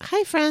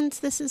Hi,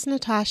 friends. This is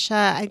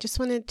Natasha. I just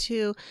wanted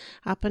to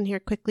hop on here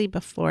quickly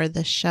before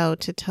the show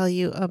to tell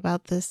you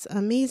about this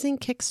amazing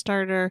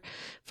Kickstarter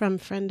from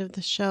friend of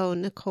the show,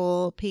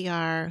 Nicole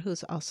PR,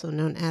 who's also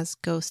known as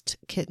Ghost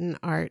Kitten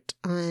Art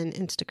on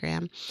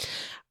Instagram.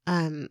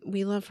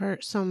 We love her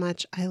so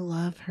much. I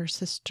love her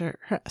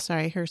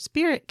her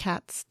Spirit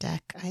Cats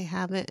deck. I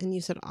have it and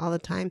use it all the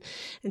time.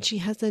 And she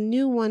has a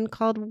new one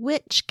called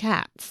Witch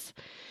Cats.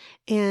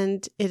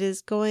 And it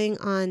is going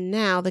on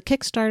now. The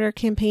Kickstarter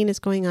campaign is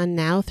going on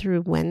now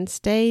through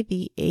Wednesday,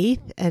 the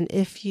 8th. And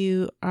if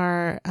you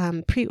are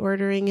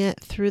pre-ordering it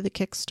through the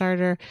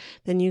Kickstarter,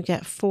 then you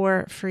get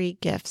 4 free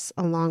gifts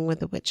along with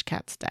the Witch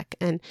Cats deck.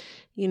 And,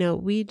 you know,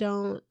 we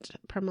don't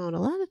promote a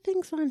lot of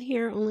things on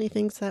here, only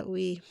things that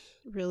we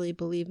really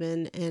believe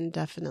in. And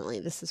definitely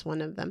this is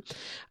one of them.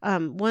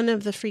 One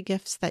of the free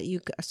gifts that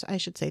I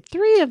should say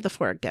 3 of the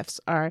 4 gifts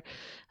are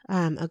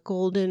a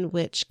golden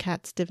witch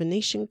cat's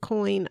divination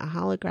coin, a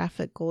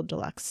holographic gold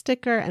deluxe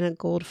sticker, and a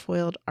gold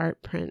foiled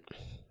art print.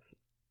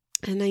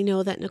 And I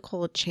know that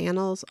Nicole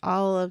channels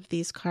all of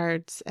these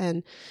cards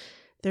and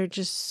they're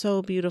just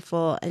so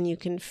beautiful, and you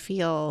can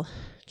feel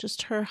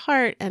just her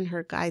heart and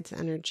her guide's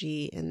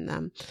energy in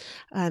them.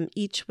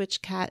 Each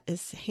witch cat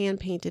is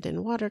hand painted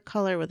in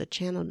watercolor with a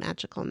channeled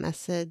magical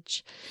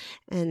message,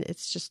 and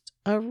it's just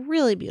a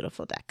really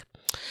beautiful deck.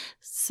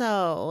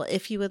 So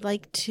if you would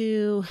like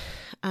to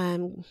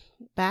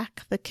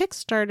back the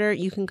Kickstarter,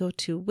 you can go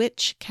to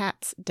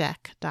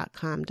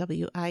witchcatsdeck.com,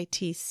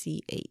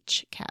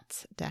 WITCH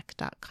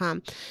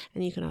catsdeck.com,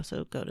 and you can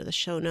also go to the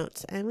show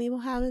notes and we will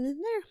have it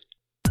in there.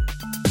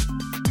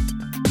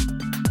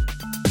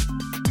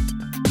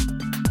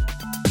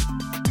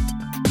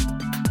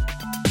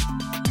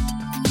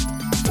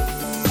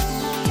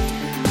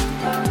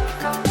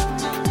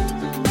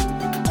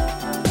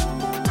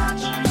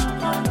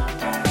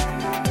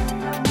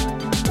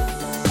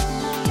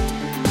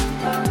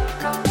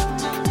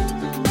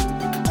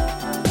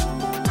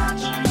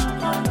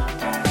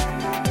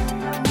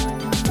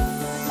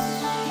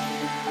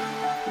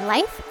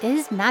 Life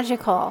is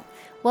magical.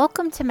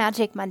 Welcome to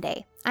Magic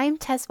Monday. I'm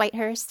Tess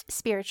Whitehurst,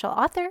 spiritual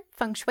author,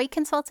 feng shui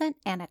consultant,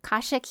 and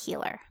Akashic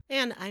healer.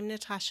 And I'm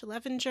Natasha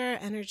Levenger,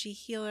 energy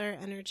healer,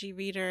 energy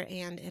reader,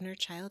 and inner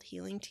child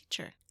healing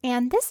teacher.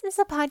 And this is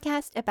a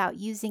podcast about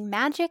using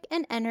magic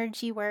and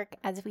energy work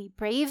as we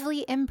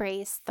bravely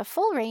embrace the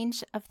full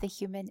range of the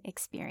human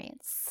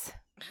experience.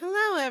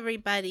 Hello,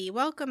 everybody.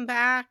 Welcome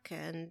back,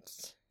 and,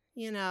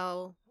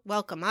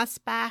 welcome us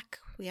back.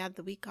 We had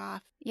the week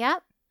off.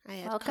 Yep.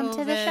 Welcome COVID.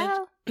 To the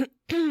show.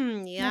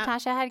 Yeah.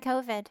 Natasha had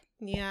COVID.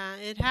 Yeah,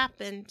 it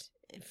happened.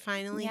 It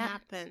finally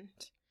happened.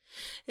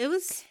 It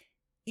was,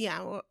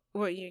 what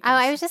were you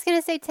I was just going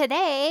to say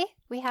today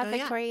we have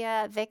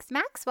Victoria Vix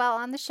Maxwell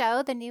on the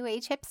show, the new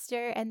age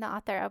hipster and the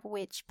author of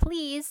Witch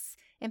Please,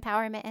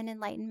 Empowerment and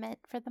Enlightenment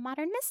for the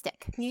Modern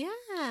Mystic.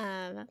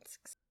 Yeah, that's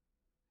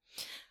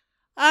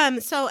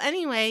so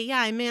anyway,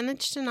 I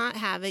managed to not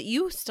have it.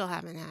 You still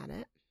haven't had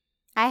it.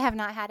 I have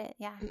not had it,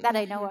 that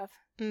I know of.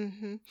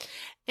 Mm-hmm.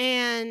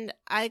 And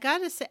I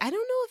gotta say, I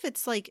don't know if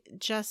it's like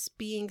just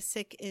being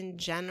sick in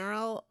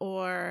general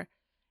or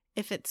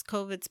if it's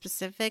COVID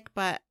specific,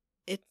 but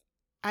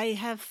I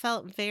have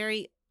felt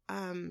very,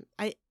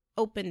 I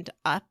opened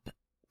up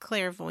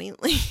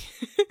clairvoyantly.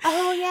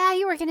 Oh yeah,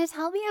 you were going to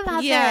tell me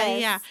about this.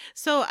 Yeah.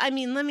 So,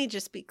 let me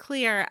just be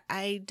clear.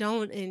 I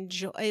don't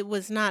enjoy, it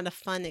was not a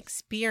fun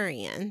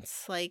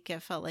experience. Like,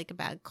 it felt like a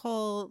bad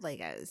cold, like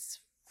I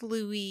was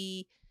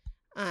flu-y.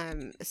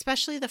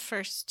 Especially the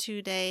first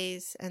 2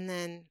 days, and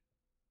then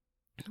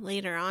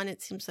later on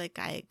it seems like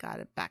I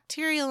got a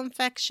bacterial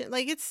infection.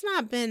 Like, it's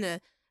not been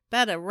a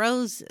bed of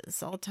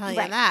roses, I'll tell you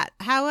that.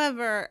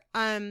 However,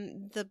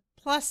 the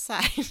plus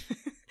side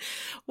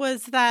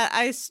was that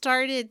I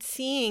started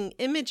seeing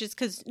images,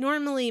 because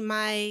normally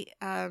my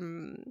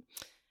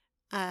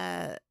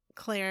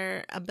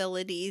clair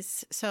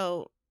abilities,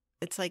 so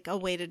it's like a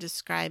way to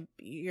describe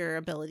your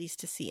abilities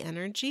to see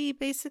energy,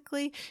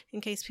 basically, in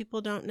case people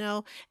don't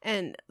know.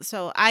 And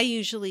so I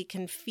usually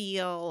can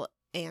feel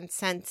and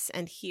sense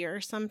and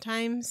hear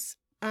sometimes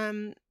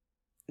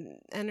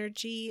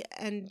energy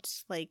and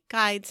like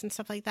guides and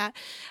stuff like that.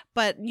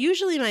 But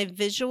usually my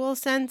visual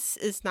sense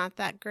is not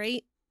that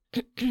great.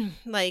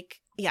 I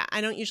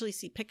don't usually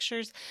see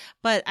pictures,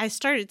 but I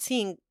started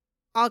seeing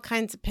all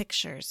kinds of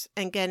pictures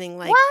and getting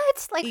like...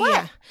 What? Like what?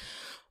 Yeah.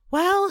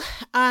 Well,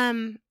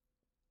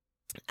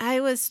 I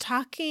was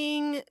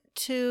talking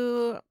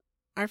to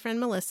our friend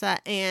Melissa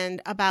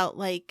and about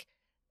like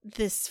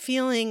this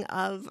feeling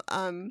of,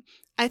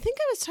 I think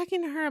I was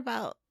talking to her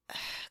about,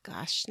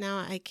 gosh, now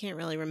I can't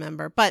really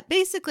remember, but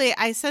basically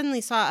I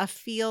suddenly saw a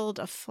field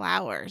of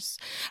flowers.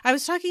 I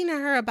was talking to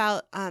her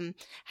about,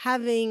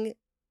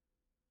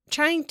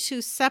 trying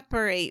to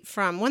separate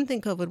from one thing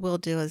COVID will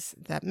do is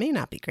that may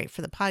not be great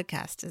for the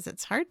podcast is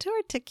it's hard to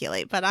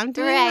articulate, but I'm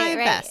doing my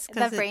best.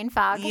 The brain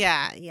fog.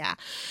 Yeah.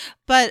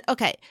 But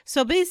okay.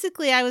 So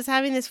basically I was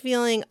having this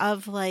feeling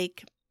of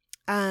like,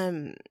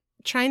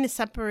 trying to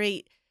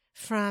separate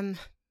from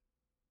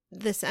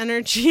this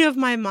energy of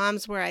my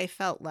mom's where I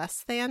felt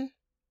less than.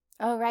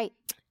 Oh, right.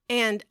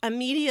 And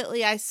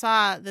immediately I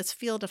saw this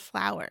field of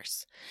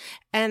flowers,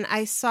 and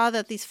I saw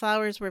that these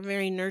flowers were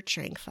very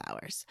nurturing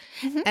flowers,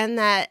 and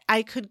that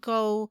I could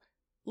go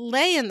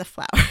lay in the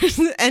flowers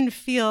and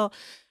feel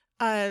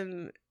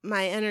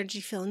my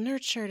energy feel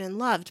nurtured and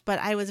loved. But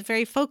I was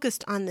very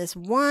focused on this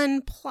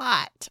one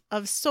plot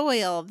of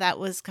soil that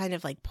was kind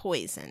of like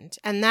poisoned,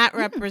 and that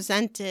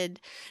represented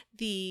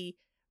the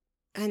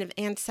kind of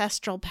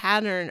ancestral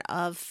pattern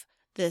of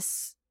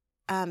this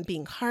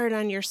being hard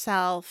on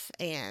yourself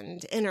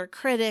and inner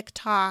critic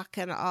talk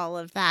and all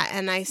of that.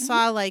 And I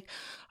saw like,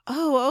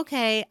 oh,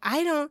 okay,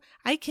 I'm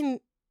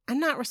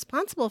not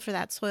responsible for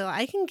that soil.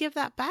 I can give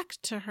that back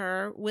to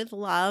her with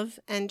love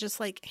and just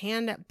like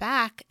hand it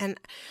back and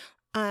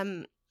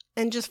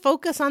just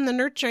focus on the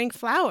nurturing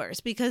flowers,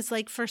 because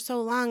like for so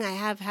long I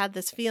have had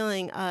this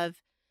feeling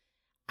of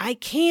I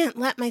can't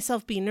let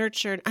myself be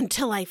nurtured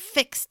until I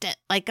fixed it.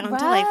 Like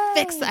until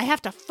I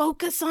have to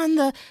focus on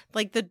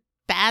the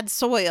bad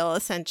soil,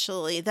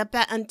 essentially,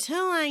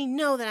 until I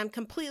know that I'm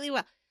completely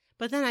well.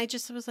 But then I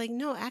just was like,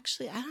 no,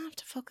 actually, I don't have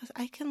to focus.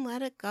 I can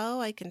let it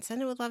go. I can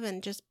send it with love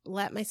and just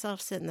let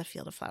myself sit in the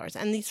field of flowers.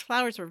 And these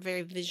flowers were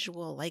very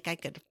visual. Like I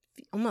could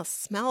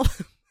almost smell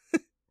them.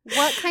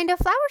 What kind of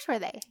flowers were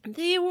they?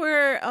 They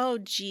were, oh,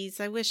 geez,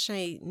 I wish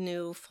I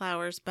knew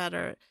flowers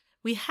better.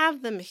 We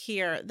have them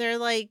here. They're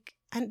like,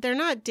 and they're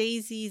not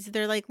daisies.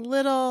 They're like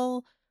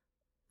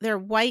they're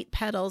white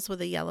petals with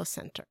a yellow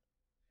center.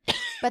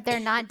 But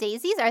they're not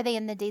daisies? Are they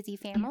in the daisy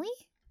family?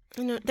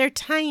 No, they're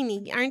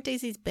tiny. Aren't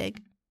daisies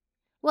big?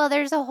 Well,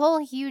 there's a whole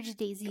huge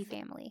daisy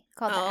family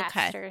called the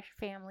Aster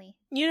family.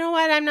 You know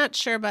what? I'm not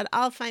sure, but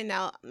I'll find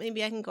out.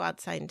 Maybe I can go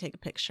outside and take a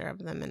picture of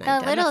them and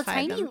identify them. The little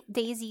tiny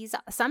daisies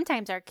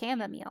sometimes are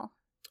chamomile.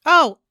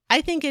 Oh,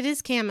 I think it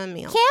is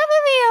chamomile.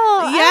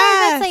 Chamomile! Yes!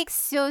 Oh, that's like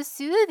so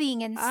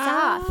soothing and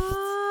soft.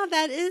 Oh,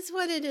 that is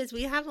what it is.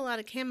 We have a lot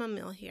of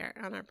chamomile here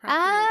on our property.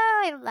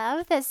 Oh, I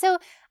love this. So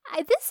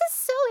this is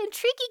so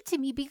intriguing to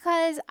me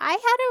because I had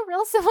a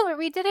real similar.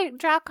 We didn't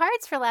draw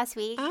cards for last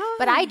week,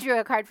 but I drew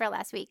a card for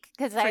last week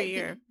for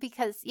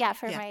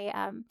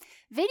my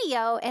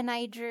video, and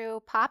I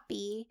drew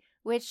Poppy,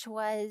 which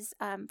was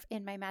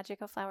in my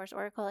Magical Flowers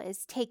Oracle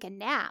is take a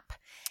nap,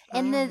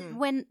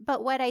 and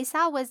but what I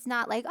saw was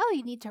not like, oh,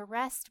 you need to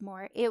rest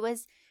more. It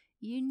was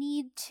you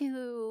need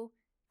to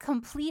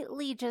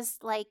completely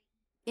just like,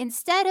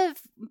 instead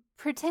of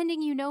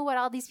pretending you know what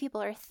all these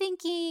people are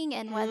thinking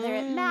and whether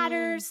it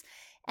matters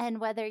and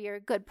whether you're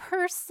a good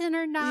person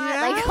or not,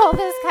 like all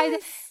this kind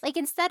of, like,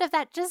 instead of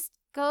that, just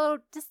go,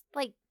 just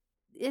like,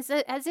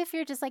 as if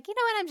you're just like, you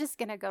know what, I'm just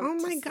going to go. Oh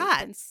my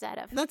God. Instead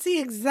of. That's the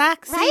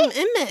exact same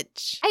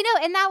image. I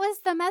know. And that was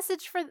the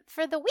message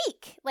for the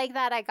week, like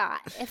that I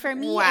got for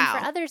me and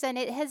for others. And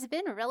it has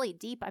been really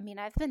deep. I mean,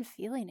 I've been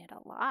feeling it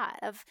a lot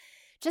of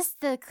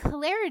just the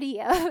clarity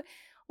of,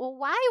 well,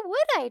 why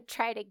would I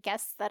try to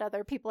guess that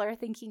other people are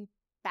thinking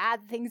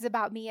bad things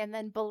about me and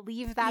then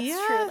believe that's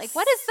true? Like,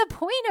 what is the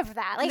point of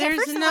that? Like, there's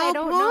at first of all, I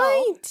don't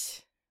know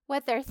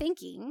what they're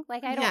thinking.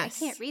 Like, I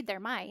can't read their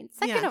mind.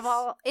 Second of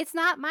all, it's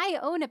not my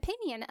own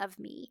opinion of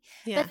me.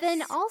 But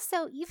then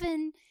also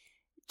even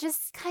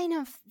just kind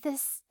of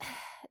this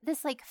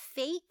like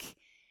fake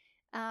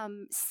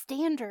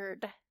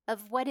standard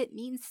of what it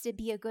means to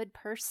be a good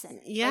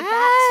person. Yes. Like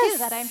that too,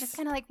 that I'm just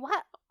kind of like,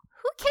 what?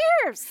 Who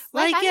cares?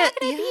 Like I'm not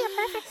going to be a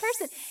perfect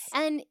person.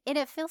 And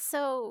it feels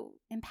so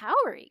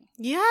empowering.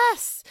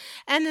 Yes.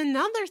 And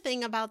another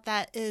thing about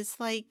that is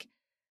like,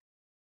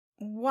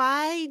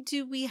 why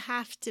do we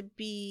have to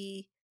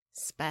be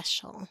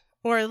special?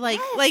 Or like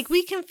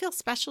we can feel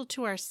special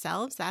to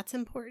ourselves. That's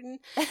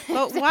important.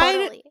 But why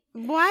do we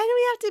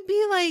have to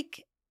be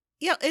like,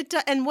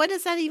 and what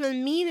does that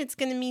even mean? It's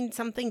going to mean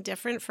something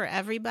different for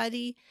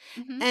everybody.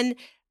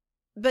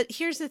 But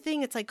here's the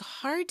thing. It's like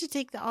hard to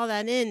take all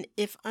that in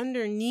if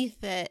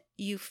underneath it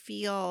you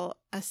feel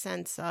a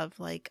sense of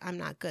like, I'm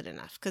not good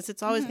enough. Because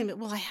it's always going to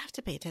be, well, I have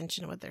to pay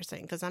attention to what they're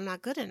saying because I'm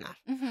not good enough.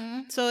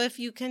 So if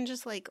you can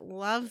just like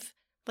love,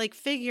 like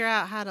figure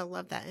out how to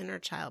love that inner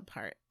child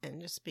part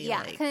and just be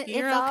like, you're it's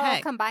okay.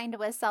 all combined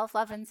with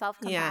self-love and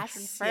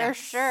self-compassion for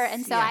sure.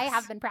 And so I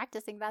have been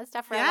practicing that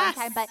stuff for a long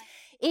time. But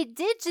it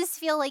did just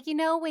feel like,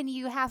 when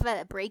you have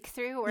a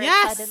breakthrough where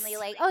it's suddenly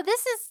like, oh,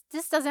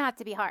 this doesn't have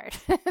to be hard.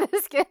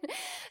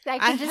 I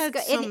can just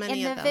go. So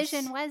many and of the those.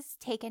 vision was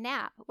take a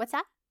nap. What's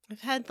that?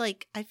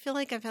 I feel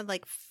like I've had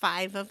like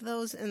 5 of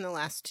those in the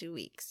last 2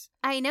 weeks.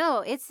 I know.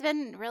 It's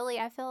been really,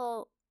 I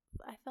feel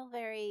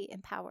very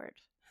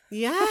empowered.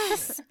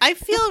 Yes. I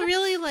feel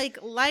really like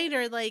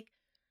lighter, like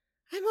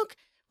I'm okay.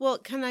 Well,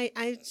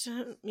 I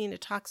don't mean to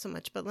talk so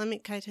much, but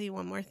can I tell you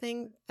one more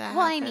thing that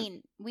happened? I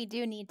mean, we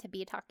do need to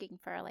be talking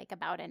for like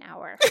about an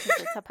hour because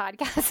it's a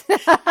podcast.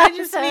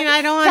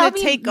 I don't want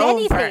to take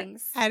over.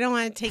 Things. I don't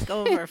want to take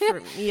over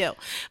from you.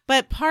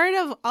 But part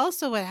of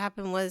also what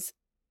happened was,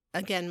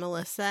 again,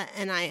 Melissa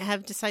and I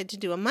have decided to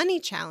do a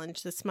money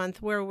challenge this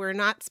month where we're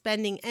not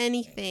spending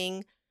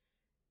anything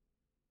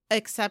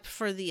except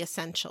for the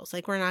essentials.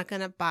 Like, we're not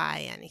going to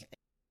buy anything.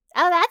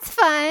 Oh, that's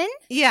fun.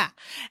 Yeah.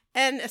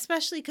 And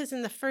especially because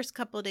in the first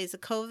couple of days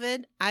of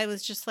COVID, I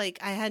was just like,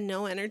 I had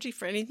no energy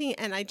for anything.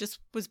 And I just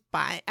was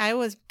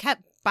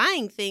kept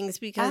buying things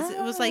because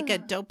it was like a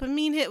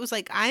dopamine hit. It was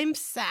like, I'm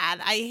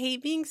sad. I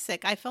hate being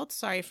sick. I felt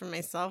sorry for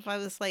myself. I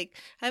was like,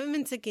 I haven't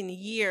been sick in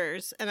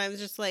years. And I was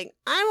just like,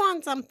 I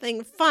want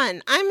something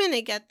fun. I'm going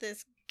to get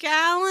this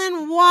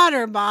gallon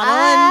water bottle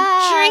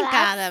and drink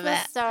out of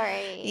it.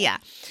 Sorry. Yeah.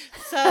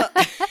 So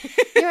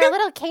you were a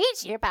little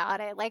cagey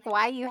about it, like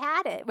why you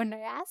had it when I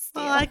asked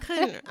you. Well,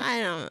 I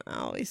don't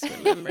always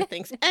remember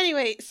things.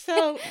 Anyway,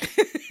 so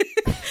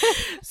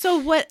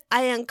what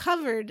I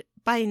uncovered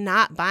by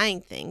not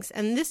buying things,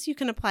 and this you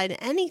can apply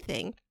to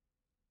anything,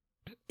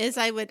 is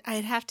I'd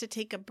have to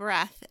take a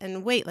breath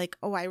and wait, like,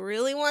 oh, I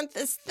really want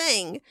this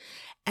thing.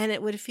 And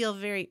it would feel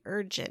very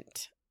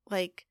urgent.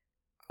 Like,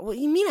 what do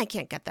you mean I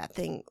can't get that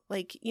thing?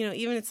 Like,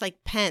 even it's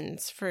like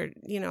pens for,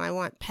 I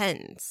want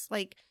pens.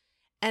 Like,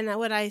 and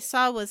what I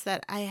saw was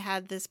that I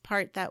had this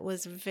part that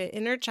was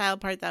inner child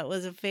part that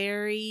was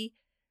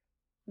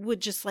would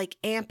just like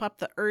amp up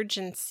the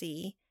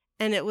urgency.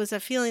 And it was a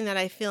feeling that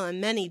I feel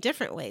in many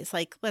different ways.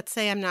 Like, let's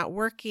say I'm not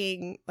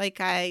working,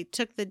 like I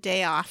took the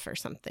day off or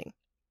something.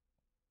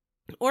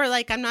 Or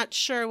like I'm not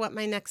sure what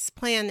my next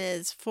plan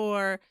is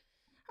for,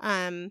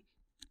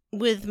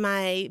 with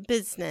my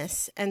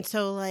business. And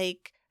so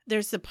like,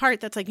 there's the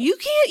part that's like, you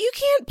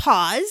can't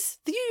pause.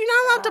 You're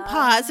not allowed to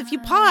pause. If you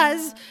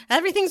pause,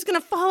 everything's going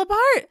to fall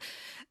apart.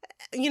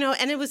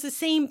 And it was the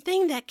same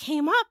thing that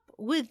came up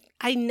with,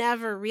 I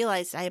never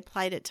realized I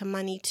applied it to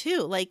money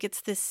too. Like,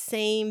 it's the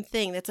same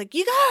thing. That's like,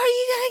 you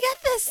gotta get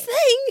this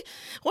thing.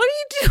 What are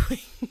you doing?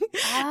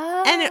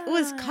 And it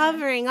was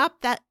covering up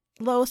that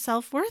low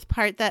self-worth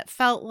part that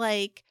felt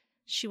like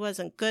she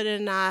wasn't good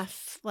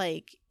enough.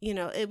 Like,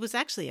 it was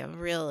actually a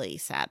really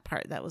sad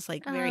part that was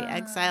like very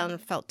exiled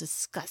and felt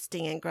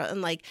disgusting and gross.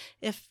 And like,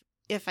 if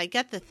I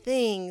get the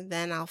thing,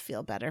 then I'll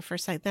feel better for a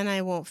second. Then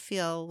I won't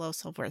feel low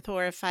self-worth.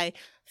 Or if I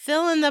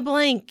fill in the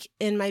blank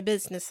in my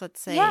business,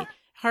 let's say,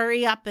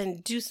 hurry up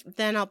and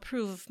then I'll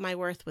prove my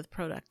worth with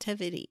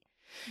productivity.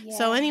 Yeah.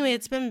 So anyway,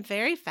 it's been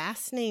very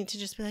fascinating to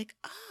just be like,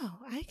 oh,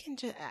 I can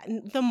just,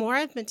 the more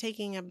I've been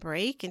taking a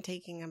break and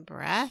taking a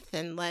breath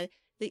and the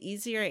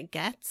easier it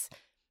gets.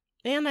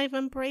 And I've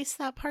embraced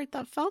that part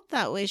that felt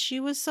that way. She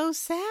was so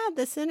sad,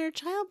 this inner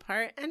child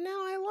part, and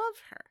now I love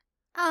her.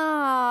 Oh,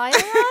 I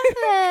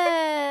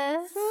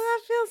love this. So that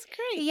feels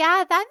great.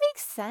 Yeah, that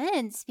makes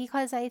sense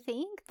because I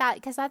think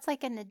because that's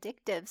like an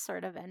addictive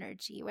sort of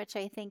energy, which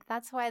I think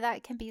that's why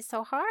that can be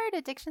so hard.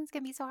 Addictions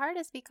can be so hard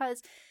is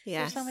because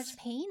there's so much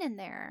pain in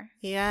there.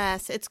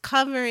 Yes, it's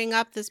covering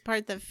up this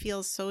part that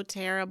feels so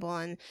terrible.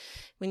 And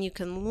when you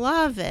can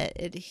love it,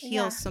 it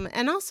heals so much.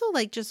 And also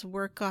like just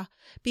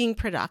being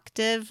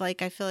productive.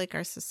 Like I feel like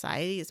our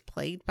society is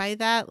plagued by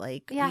that.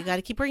 Like you got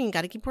to keep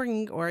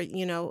working, or,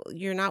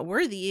 you're not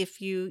worthy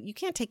if you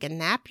can't take a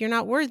nap, you're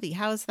not worthy.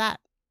 How is that?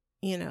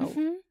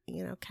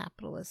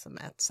 Capitalism,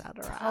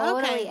 etc.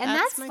 Totally. Okay, and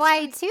that's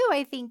why too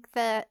I think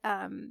the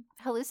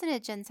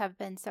hallucinogens have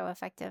been so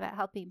effective at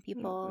helping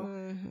people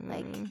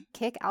like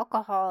kick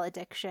alcohol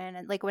addiction,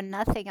 and like when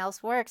nothing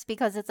else works,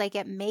 because it's like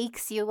it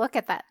makes you look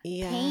at that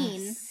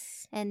pain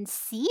and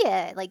see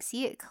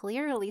it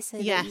clearly so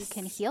that you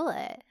can heal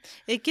it.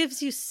 It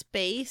gives you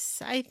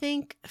space, I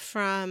think,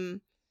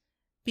 from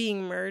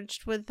being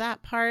merged with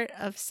that part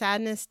of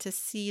sadness to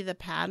see the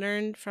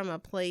pattern from a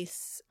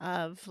place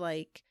of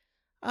like,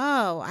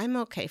 oh, I'm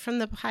okay, from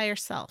the higher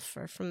self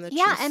or from the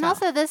true and self.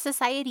 Also the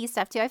society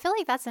stuff too. I feel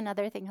like that's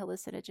another thing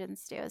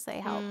hallucinogens do, is they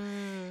help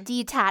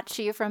detach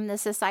you from the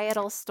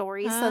societal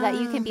story so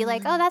that you can be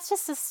like, oh, that's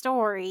just a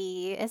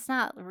story. It's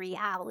not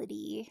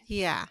reality.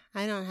 Yeah,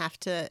 I don't have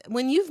to.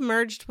 When you've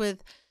merged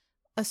with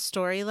a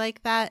story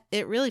like that,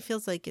 it really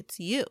feels like it's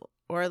you,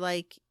 or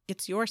like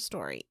it's your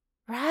story.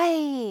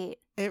 Right.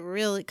 It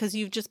really, because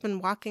you've just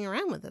been walking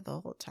around with it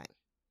the whole time.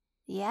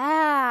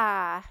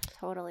 Yeah,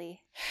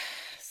 totally.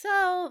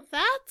 So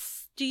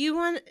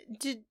you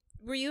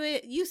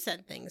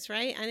said things,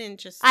 right? I didn't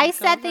just. I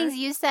said things,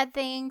 you said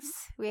things.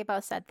 We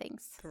both said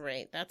things.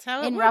 Great. That's how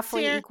it works in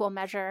roughly here. Equal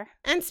measure.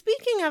 And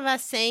speaking of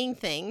us saying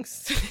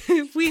things,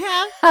 we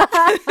have.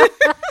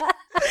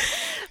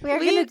 We're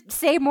going to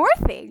say more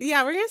things.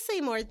 Yeah, we're going to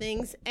say more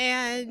things.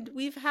 And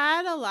we've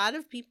had a lot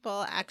of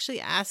people actually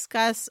ask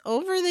us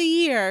over the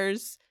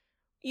years,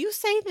 you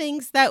say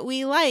things that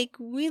we'd like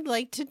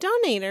to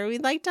donate, or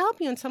we'd like to help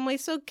you in some way.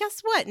 So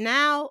guess what?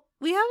 Now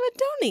we have a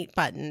donate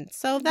button.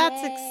 So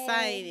that's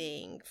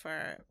exciting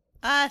for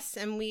us,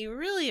 and we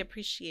really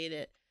appreciate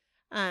it.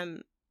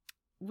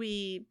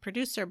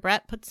 Producer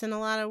Brett puts in a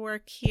lot of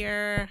work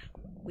here.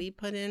 We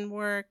put in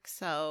work,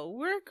 so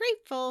we're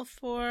grateful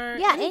for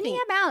any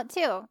amount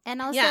too.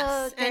 And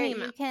also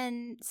you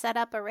can set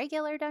up a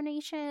regular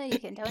donation. You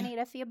can donate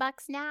a few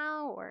bucks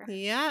now, or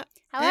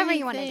however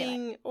you want to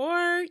do it,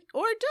 or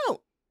don't.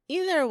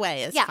 Either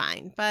way is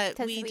fine. But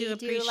we do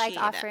appreciate like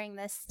offering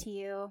this to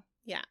you.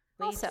 Yeah,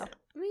 also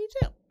we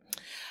do.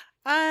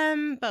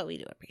 But we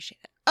do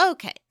appreciate it.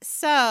 Okay,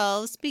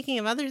 so speaking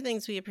of other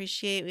things we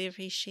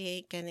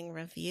appreciate getting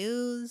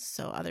reviews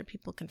so other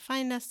people can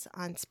find us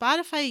on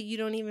Spotify. You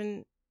don't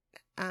even,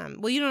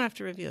 you don't have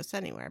to review us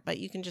anywhere, but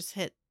you can just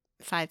hit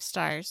 5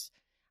 stars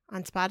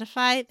on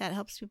Spotify. That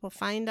helps people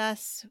find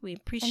us. We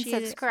appreciate it.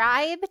 And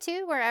subscribe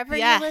too, wherever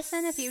you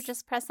listen. If you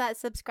just press that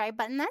subscribe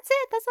button, that's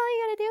it. That's all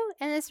you got to do.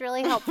 And it's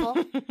really helpful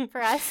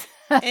for us.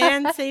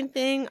 And same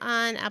thing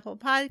on Apple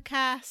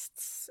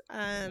Podcasts.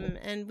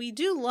 And we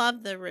do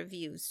love the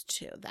reviews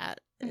too.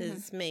 That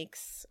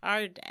makes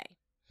our day.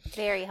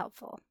 Very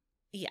helpful.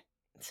 Yeah.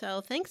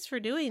 So thanks for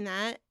doing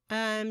that.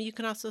 You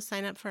can also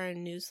sign up for our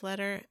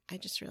newsletter. I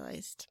just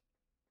realized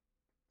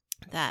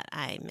that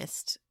I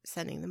missed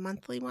sending the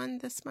monthly one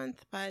this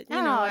month, but you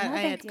know what? I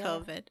had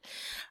COVID.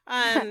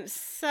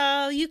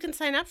 So you can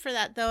sign up for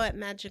that though at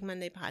Magic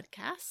Monday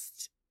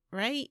Podcast,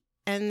 right?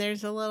 And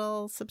there's a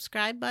little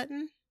subscribe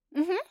button.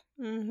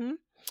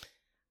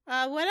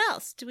 What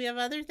else? Do we have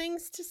other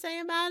things to say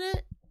about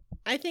it?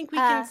 I think we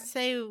can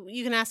say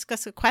you can ask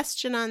us a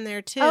question on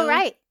there too. Oh,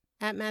 right.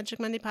 At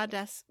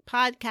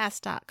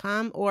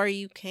magicmondaypodcast.com, or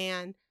you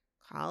can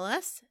call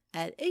us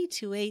at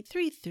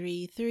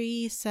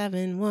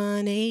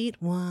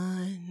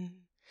 828-333-7181.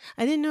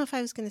 I didn't know if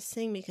I was going to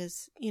sing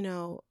because, you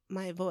know,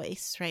 my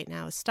voice right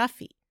now is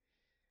stuffy.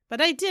 But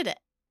I did it.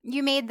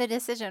 You made the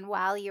decision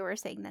while you were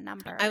saying the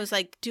number. I was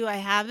like, do I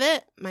have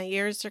it? My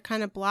ears are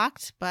kind of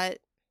blocked, but...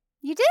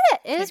 You did it.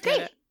 It was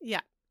great.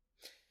 Yeah.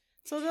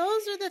 So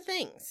those are the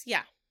things.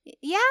 Yeah.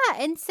 Yeah,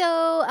 and so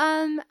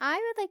I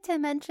would like to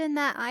mention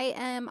that I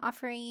am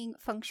offering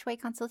feng shui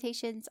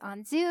consultations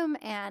on Zoom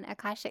and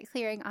Akashic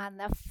clearing on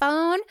the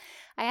phone.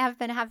 I have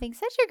been having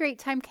such a great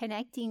time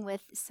connecting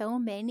with so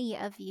many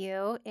of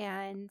you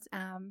and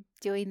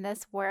doing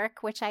this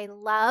work, which I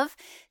love.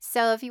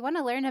 So if you want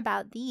to learn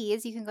about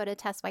these, you can go to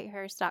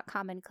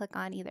tesswhitehurst.com and click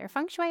on either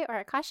feng shui or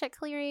Akashic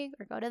clearing,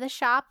 or go to the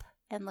shop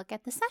and look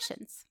at the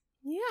sessions.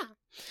 Yeah.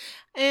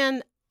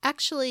 And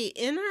actually,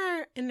 in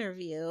our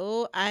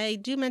interview, I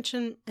do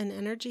mention an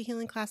energy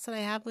healing class that I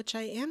have, which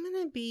I am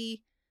going to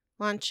be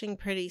launching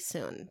pretty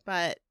soon.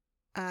 But,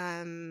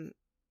 I'm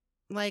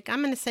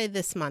going to say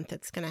this month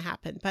it's going to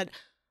happen. But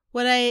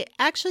what I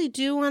actually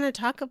do want to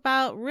talk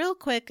about real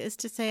quick is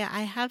to say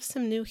I have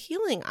some new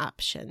healing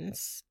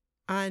options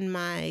on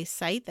my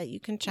site that you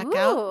can check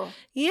out.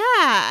 Yeah,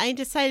 I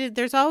decided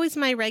there's always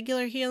my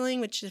regular healing,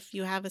 which if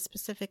you have a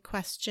specific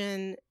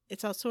question,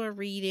 it's also a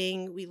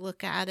reading. We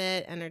look at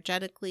it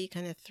energetically,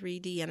 kind of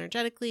 3D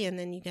energetically, and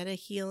then you get a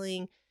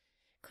healing,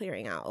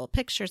 clearing out old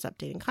pictures,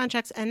 updating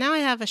contracts. And now I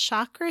have a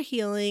chakra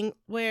healing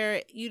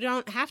where you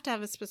don't have to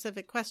have a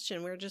specific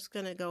question. We're just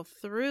going to go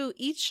through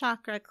each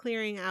chakra,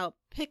 clearing out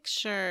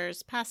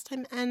pictures, past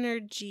time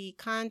energy,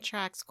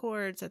 contracts,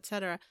 cords,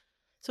 etc.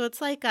 So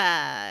it's like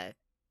a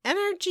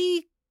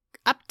energy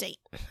update,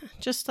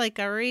 just like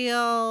a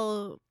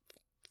real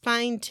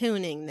fine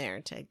tuning there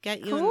to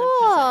get you in the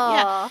present.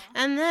 Yeah.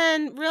 And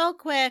then real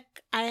quick,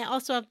 I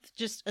also have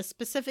just a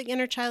specific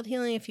inner child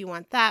healing if you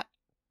want that.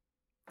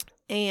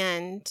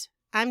 And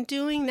I'm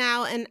doing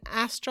now an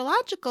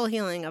astrological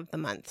healing of the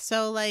month.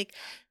 So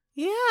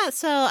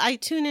so I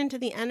tune into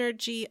the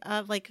energy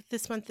of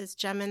this month is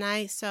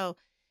Gemini. So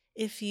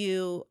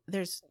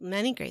there's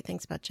many great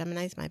things about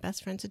Geminis. My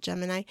best friend's a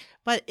Gemini.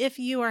 But if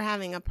you are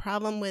having a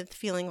problem with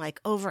feeling like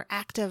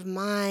overactive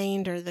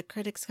mind or the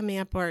critics coming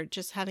up or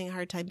just having a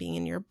hard time being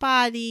in your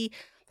body,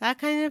 that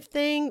kind of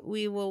thing,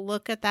 we will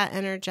look at that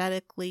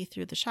energetically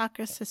through the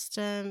chakra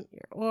system,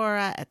 your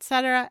aura,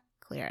 etc.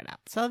 Clear it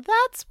out. So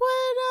that's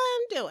what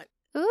I'm doing.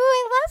 Ooh,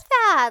 I love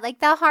that. Like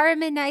the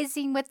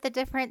harmonizing with the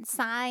different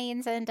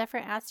signs and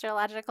different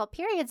astrological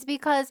periods,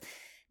 because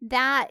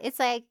it's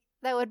like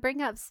that would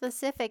bring up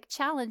specific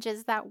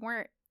challenges that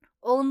weren't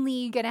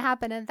only going to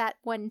happen at that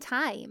one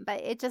time,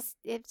 but it just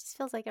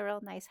feels like a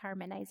real nice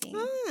harmonizing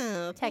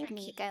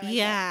technique. I like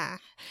it.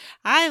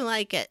 I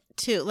like it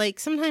too. Like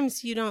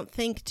sometimes you don't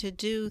think to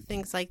do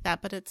things like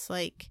that, but it's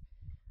like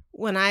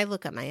when I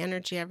look at my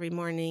energy every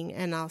morning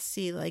and I'll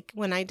see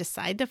when I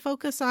decide to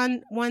focus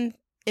on one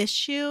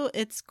issue,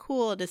 it's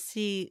cool to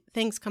see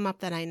things come up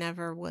that I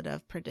never would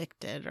have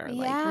predicted or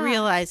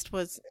realized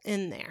was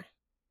in there.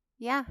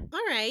 Yeah.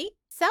 All right.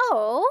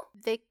 So,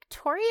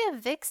 Victoria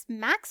Vix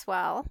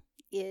Maxwell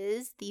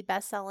is the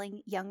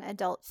best-selling young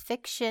adult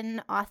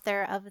fiction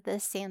author of the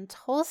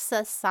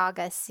Santolsa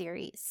Saga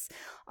series,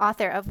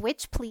 author of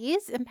Witch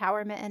Please,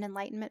 Empowerment and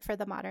Enlightenment for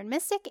the Modern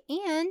Mystic,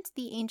 and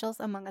The Angels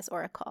Among Us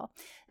Oracle.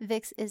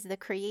 Vix is the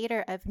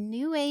creator of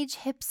New Age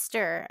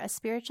Hipster, a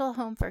spiritual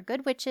home for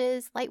good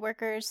witches, light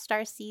workers,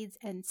 starseeds,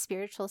 and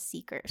spiritual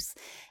seekers.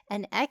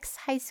 An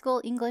ex-high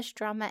school English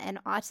drama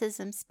and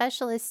autism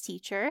specialist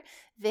teacher,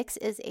 Vix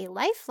is a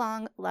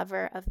lifelong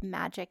lover of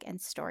magic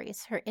and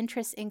stories. Her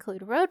interests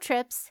include road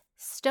trips,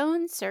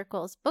 stone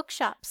circles,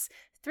 bookshops,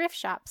 thrift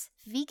shops,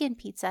 vegan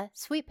pizza,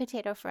 sweet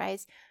potato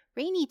fries,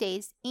 rainy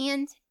days,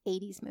 and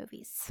 80s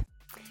movies.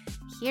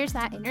 Here's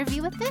that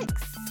interview with Vix.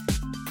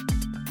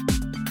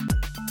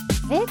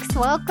 Vix,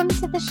 welcome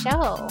to the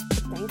show.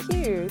 Thank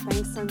you.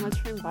 Thanks so much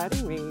for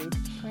inviting me.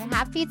 We're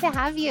happy to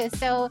have you.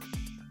 So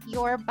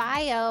your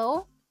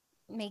bio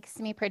makes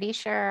me pretty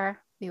sure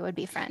we would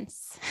be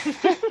friends.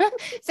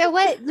 So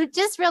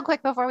just real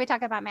quick before we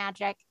talk about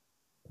magic,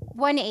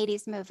 one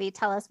 80s movie,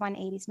 tell us one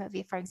 80s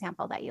movie, for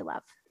example, that you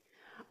love.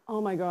 Oh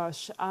my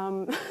gosh,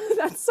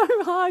 that's so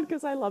hard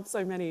because I love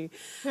so many.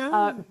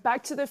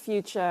 Back to the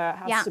Future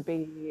has to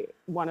be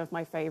one of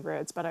my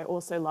favorites, but I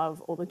also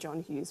love all the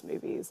John Hughes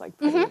movies like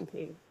Pretty in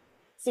Pink.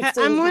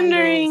 I'm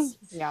wondering,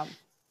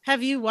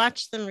 have you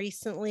watched them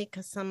recently?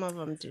 Because some of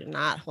them do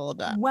not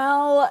hold up.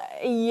 Well,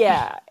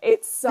 yeah,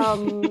 it's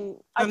I'm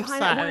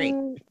sorry.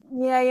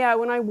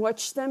 When I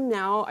watch them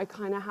now, I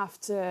kind of have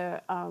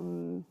to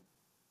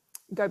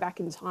go back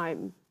in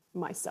time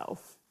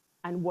myself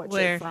and watch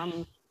it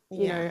from,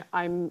 you know,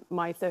 I'm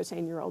my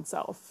 13-year-old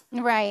self.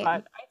 Right.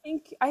 But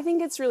I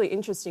think it's really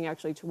interesting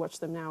actually to watch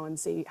them now and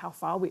see how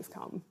far we've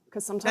come,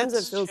 because sometimes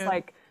it feels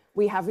like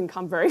we haven't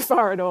come very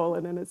far at all,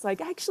 and then it's like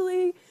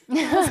actually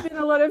there's been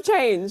a lot of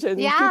change, and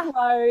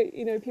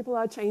people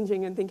are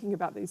changing and thinking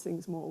about these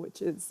things more,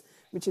 which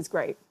is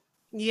great.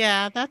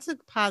 Yeah, that's a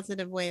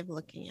positive way of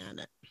looking at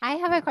it. I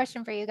have a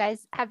question for you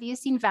guys. Have you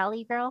seen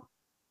Valley Girl?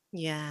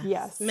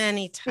 Yes.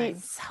 Many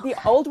times. The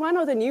old one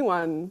or the new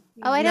one?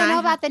 Oh, I don't know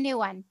about the new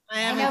one.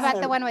 I know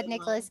about the one with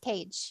Nicolas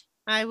Cage.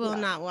 I will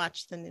not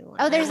watch the new one.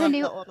 Oh, there's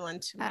the old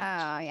one too much.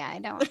 Oh, yeah, I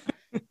don't.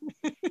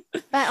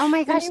 But oh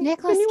my gosh,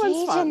 Nicolas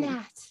Cage in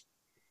that.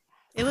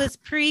 It was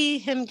pre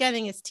him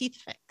getting his teeth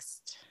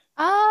fixed.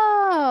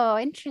 Oh,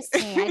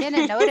 interesting. I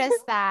didn't notice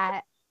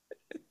that.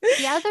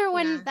 The other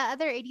one, the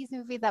other 80s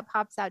movie that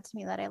pops out to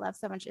me that I love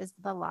so much is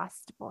The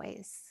Lost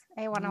Boys.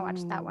 I want to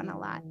watch that one a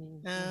lot.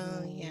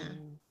 Oh, yeah.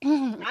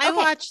 I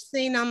watched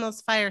St.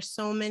 Elmo's Fire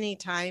so many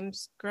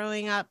times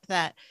growing up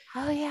that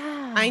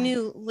I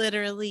knew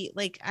literally,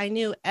 like, I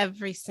knew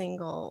every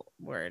single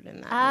word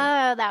in that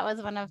movie. That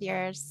was one of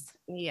yours.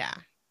 Yeah.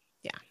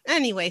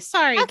 Anyway,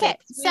 sorry. Okay,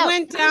 so we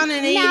went down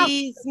an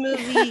 80s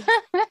movie.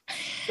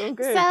 So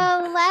good.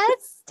 So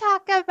let's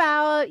talk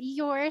about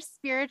your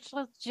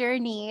spiritual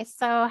journey.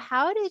 So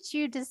how did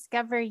you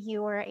discover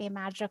you were a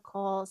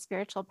magical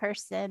spiritual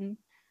person?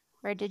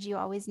 Or did you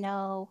always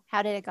know?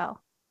 How did it go?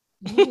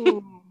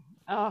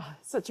 Oh,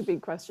 such a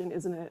big question,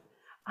 isn't it?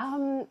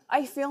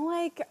 I feel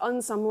like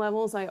on some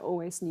levels I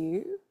always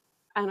knew,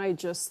 and I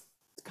just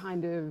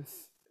kind of,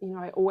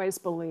 I always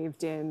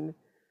believed in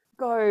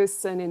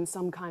ghosts and in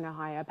some kind of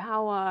higher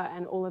power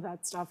and all of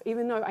that stuff,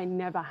 even though I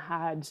never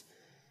had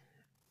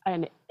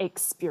an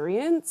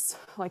experience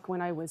like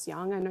when I was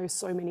young. I know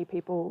so many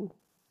people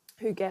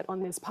who get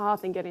on this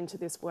path and get into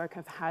this work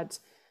have had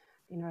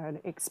an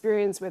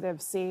experience where they've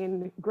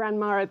seen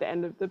grandma at the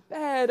end of the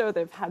bed, or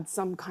they've had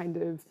some kind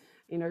of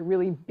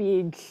really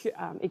big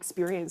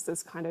experience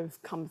that's kind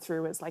of come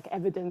through as like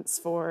evidence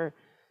for,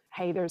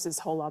 hey, there's this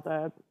whole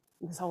other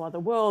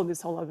world,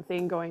 this whole other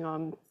thing going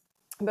on.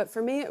 But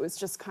for me, it was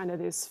just kind of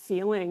this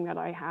feeling that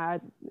I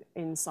had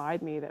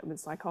inside me that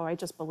was like, oh, I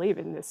just believe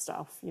in this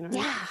stuff,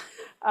 Yeah.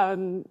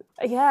 And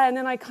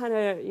then I kind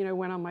of,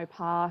 went on my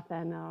path,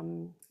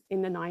 and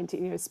in the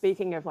 90s,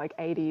 speaking of like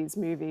 80s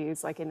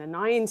movies, like in the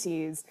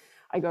 90s,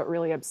 I got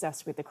really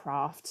obsessed with The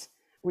Craft,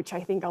 which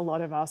I think a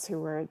lot of us who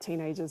were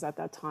teenagers at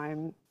that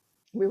time,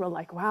 we were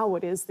like, wow,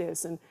 what is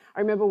this? And I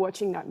remember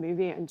watching that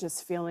movie and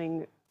just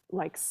feeling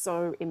like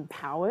so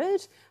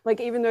empowered. Like,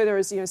 even though there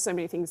was, so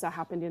many things that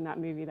happened in that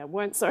movie that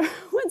weren't so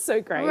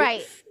great.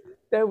 Right.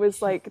 There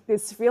was like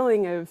this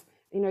feeling of,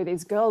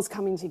 these girls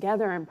coming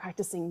together and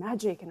practicing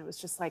magic. And it was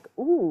just like,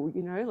 ooh,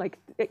 like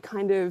it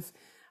kind of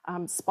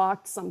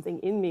sparked something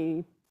in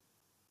me.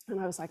 And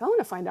I was like, I want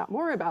to find out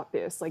more about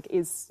this. Like,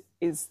 is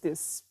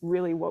this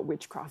really what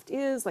witchcraft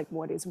is? Like,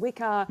 what is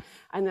Wicca?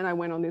 And then I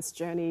went on this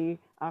journey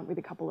with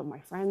a couple of my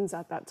friends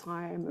at that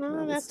time.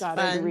 Oh, we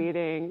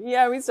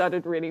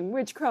started reading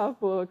witchcraft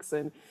books,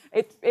 and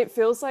it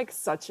feels like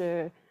such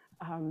a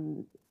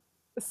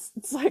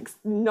it's like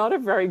not a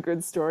very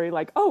good story.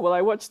 Like, oh well,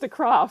 I watched The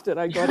Craft and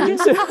I got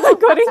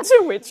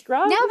into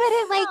witchcraft. No, but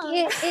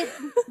it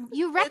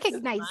you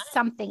recognize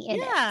something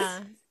in it.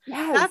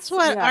 Yes, that's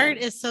what art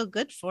is so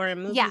good for,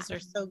 and movies are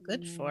so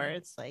good for.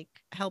 It's like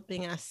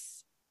helping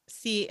us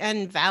see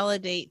and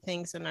validate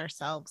things in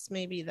ourselves,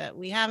 maybe that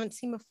we haven't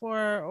seen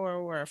before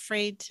or we're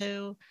afraid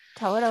to.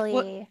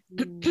 Totally.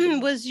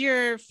 Mm. Was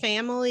your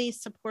family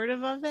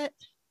supportive of it?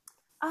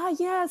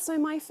 Yeah, so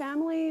my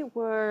family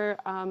were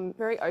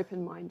very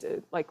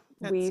open-minded. Like,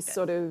 we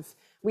sort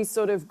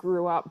of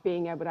grew up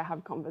being able to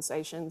have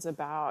conversations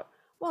about,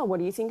 well, what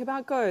do you think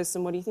about ghosts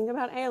and what do you think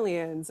about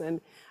aliens?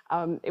 And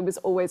it was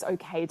always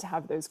okay to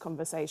have those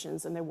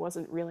conversations, and there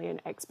wasn't really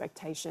an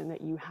expectation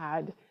that you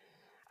had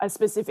a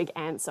specific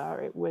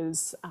answer. It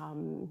was,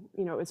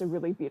 it was a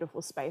really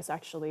beautiful space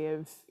actually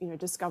of,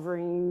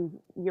 discovering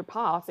your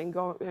path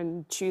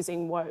and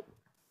choosing what,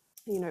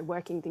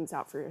 working things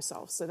out for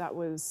yourself. So that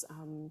was,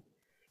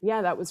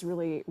 that was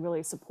really,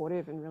 really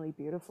supportive and really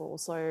beautiful.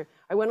 So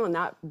I went on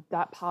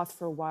that path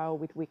for a while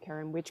with Wicca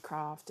and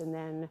witchcraft. And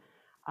then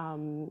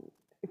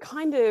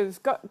kind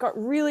of got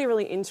really,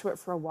 really into it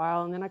for a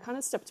while, and then I kind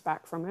of stepped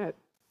back from it.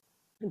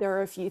 There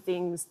are a few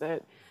things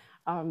that,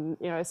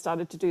 I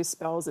started to do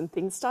spells and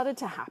things started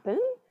to happen,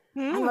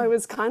 and I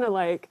was kind of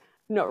like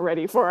not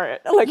ready for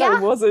it. Like I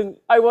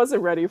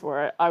wasn't ready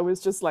for it. I was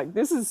just like,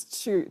 this is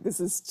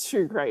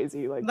too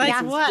crazy. Like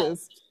this is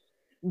just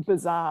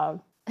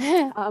bizarre.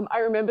 I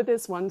remember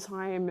this one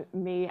time,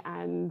 me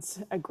and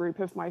a group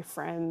of my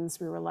friends,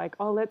 we were like,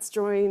 oh, let's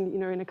join,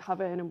 in a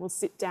coven, and we'll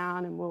sit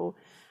down and we'll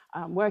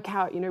work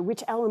out,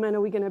 which element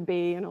are we going to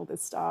be and all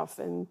this stuff.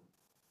 And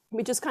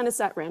we just kind of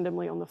sat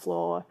randomly on the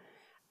floor,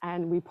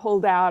 and we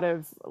pulled out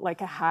of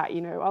like a hat,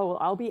 oh, well,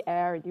 I'll be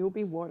air and you'll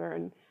be water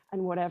and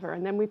whatever.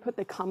 And then we put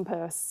the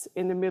compass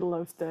in the middle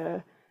of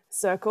the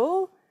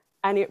circle,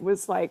 and it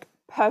was like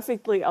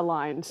perfectly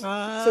aligned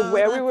to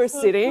where we were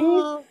sitting,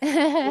 cool.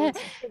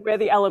 Where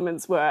the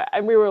elements were.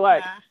 And we were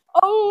like,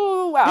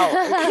 oh, wow.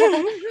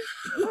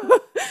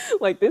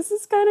 Like, this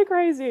is kind of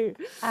crazy.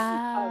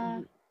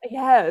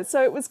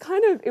 So it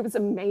was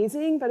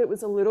amazing, but it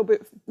was a little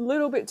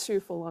bit too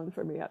full on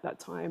for me at that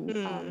time.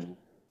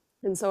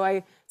 And so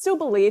I still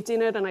believed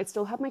in it, and I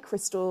still had my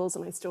crystals,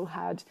 and I still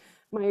had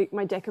my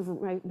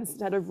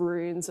set of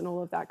runes and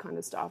all of that kind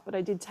of stuff. But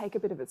I did take a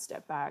bit of a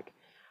step back.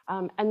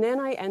 And then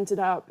I ended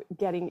up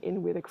getting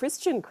in with a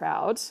Christian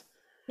crowd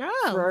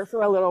for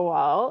a little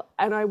while.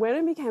 And I went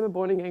and became a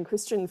born-again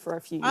Christian for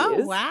a few years.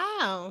 Oh,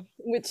 wow.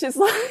 Which is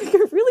like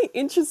a really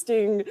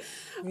interesting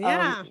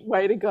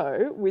way to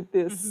go with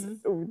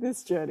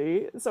this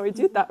journey. So I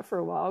did that for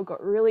a while,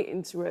 got really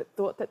into it,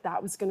 thought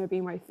that was going to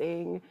be my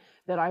thing,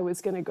 that I was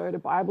going to go to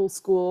Bible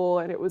school.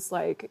 And it was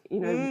like,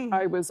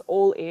 I was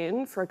all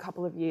in for a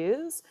couple of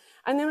years.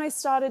 And then I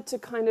started to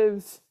kind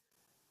of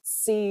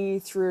see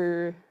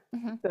through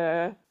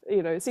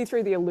see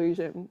through the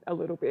illusion a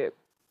little bit.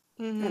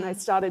 And I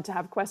started to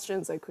have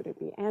questions that couldn't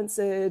be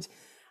answered.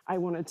 I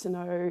wanted to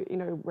know,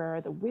 where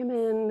are the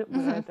women?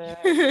 Where are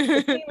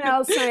the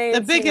female saints?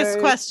 The biggest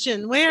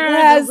question, where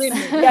are the women?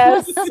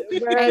 Yes.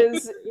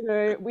 Whereas,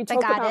 we talk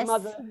about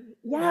Mother.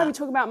 Yeah, we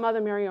talk about Mother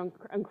Mary on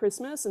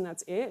Christmas, and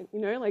that's it.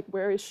 Like,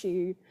 where is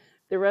she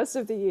the rest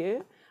of the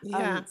year?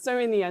 Yeah. So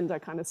in the end, I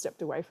kind of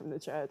stepped away from the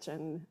church,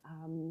 and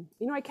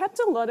I kept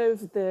a lot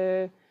of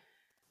the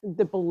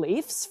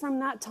beliefs from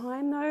that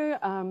time, though.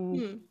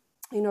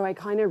 I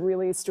kind of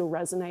really still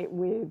resonate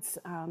with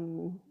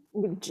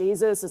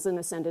Jesus as an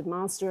ascended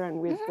master, and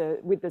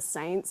with the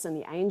saints and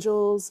the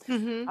angels.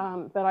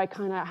 But I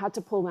kind of had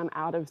to pull them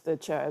out of the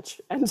church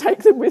and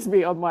take them with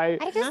me on my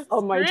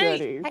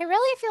journey. I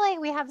really feel like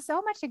we have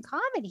so much in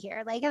common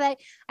here. Like,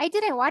 I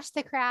didn't watch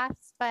The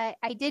Crafts, but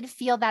I did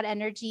feel that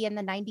energy in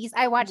the 90s.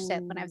 I watched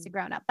it when I was a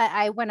grown up,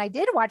 but when I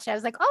did watch it, I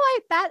was like,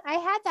 oh, I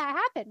had that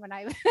happen when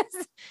I was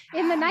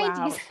in the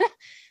 90s. Wow.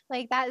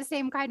 Like that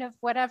same kind of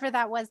whatever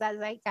that was, that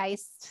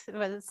zeitgeist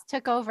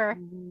took over.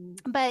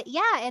 But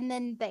yeah, and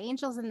then the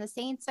angels and the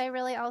saints I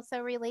really also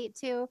relate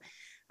to.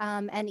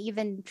 And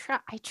even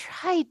I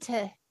tried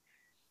to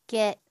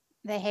get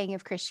the hang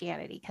of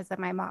Christianity because of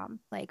my mom.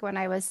 Like when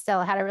I was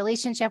still had a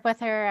relationship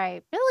with her,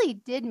 I really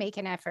did make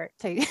an effort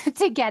to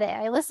get it.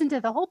 I listened to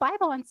the whole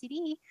Bible on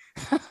CD.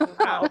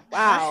 Wow.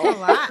 That's a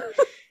lot.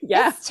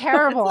 Yeah. It's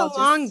terrible. It's a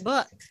long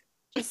book.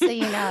 Just so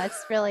you know,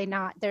 it's really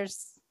not.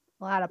 There's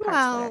a lot of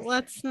parts.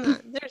 Let's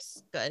not.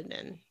 There's good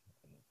and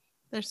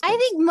there's. Good. I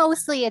think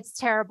mostly it's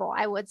terrible.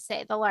 I would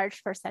say the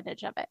large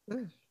percentage of it.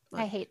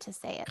 I hate to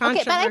say it.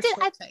 Okay, but I did.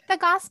 The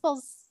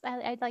Gospels.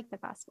 I like the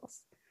Gospels.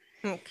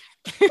 Okay.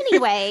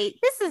 Anyway,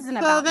 this isn't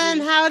about. So then,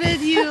 me. how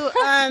did you?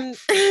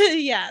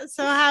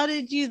 So how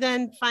did you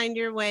then find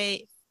your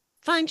way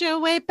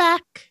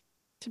back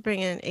to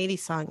bring an 80s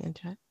song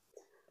into it?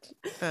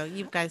 So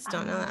you guys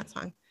don't know that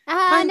song.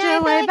 Find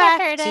your way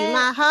back to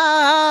my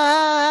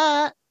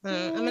heart.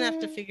 I'm gonna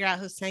have to figure out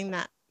who sang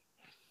that.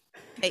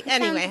 Okay,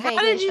 anyway, how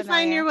did you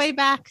find your way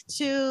back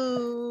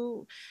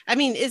to? I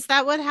mean, is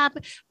that what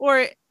happened,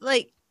 or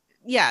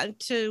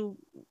to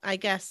I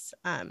guess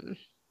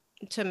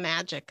to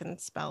magic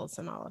and spells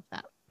and all of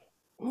that?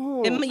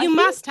 You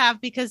must have,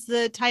 because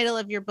the title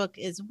of your book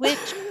is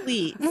 "Witch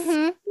Please."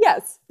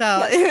 Yes.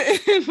 So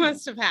it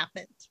must have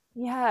happened.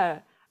 Yeah.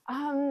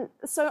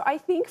 So I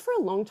think for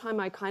a long time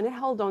I kind of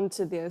held on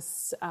to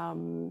this.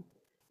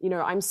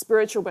 I'm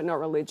spiritual but not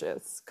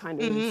religious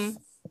kind of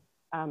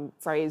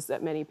phrase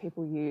that many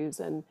people use.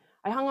 And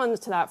I hung on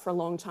to that for a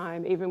long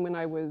time, even when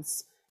I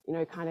was,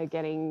 kind of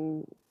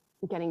getting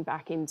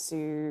back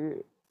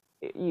into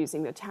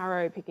using the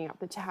tarot, picking up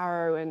the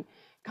tarot and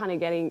kind of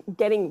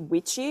getting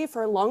witchy.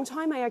 For a long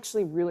time, I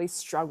actually really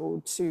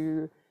struggled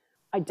to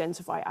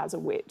identify as a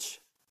witch.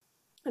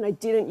 And I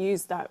didn't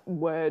use that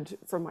word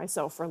for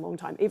myself for a long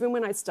time. Even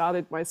when I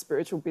started my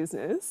spiritual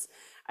business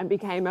and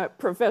became a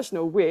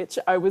professional witch,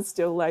 I was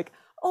still like,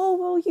 oh,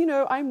 well,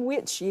 I'm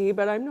witchy,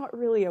 but I'm not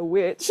really a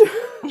witch.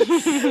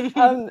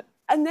 And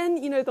then,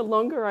 the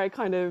longer I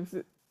kind of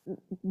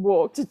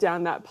walked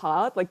down that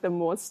path, like the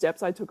more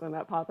steps I took on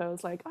that path, I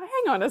was like, oh,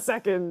 hang on a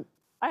second,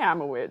 I am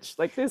a witch.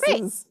 Like this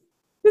is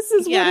what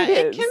it is.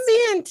 It can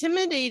be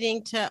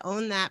intimidating to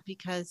own that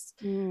because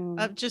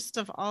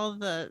of all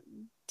the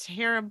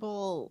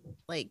terrible,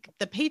 like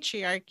the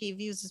patriarchy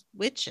views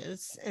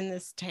witches in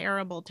this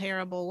terrible,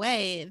 terrible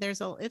way.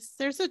 There's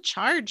a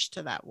charge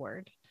to that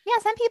word. Yeah,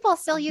 some people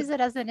still use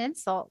it as an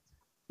insult.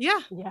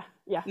 Yeah.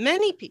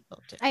 Many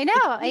people do. I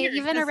know.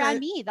 Even around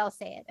me, they'll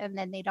say it, and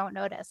then they don't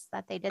notice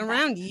that they did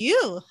around that.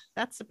 You.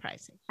 That's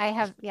surprising. I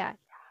have,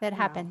 that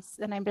happens,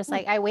 and I'm just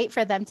like, I wait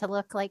for them to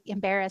look like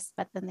embarrassed,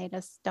 but then they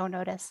just don't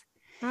notice.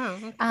 Oh,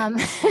 okay. But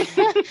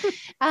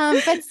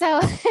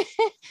so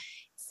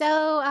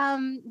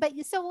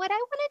what I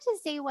wanted to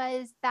say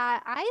was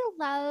that I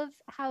love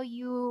how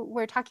you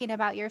were talking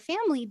about your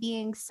family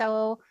being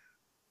so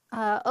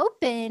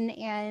open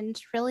and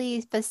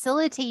really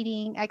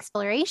facilitating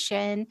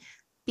exploration,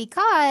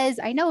 because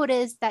I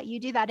noticed that you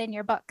do that in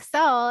your book.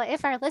 So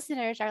if our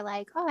listeners are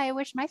like, oh, I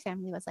wish my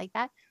family was like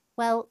that,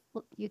 well,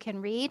 you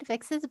can read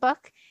Vix's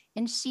book,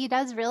 and she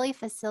does really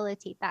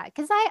facilitate that.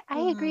 Because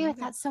I agree with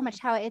that so much,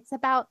 how it's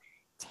about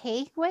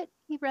take what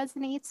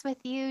resonates with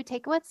you,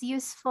 take what's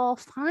useful,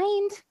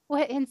 find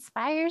what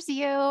inspires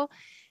you.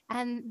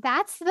 And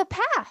that's the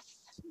path.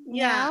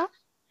 Yeah. You know?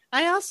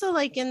 I also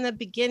like in the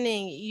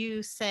beginning,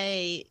 you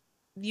say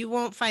you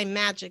won't find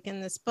magic in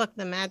this book.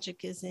 The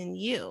magic is in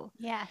you.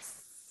 Yes.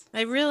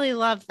 I really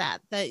love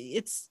that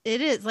it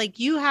is like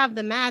you have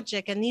the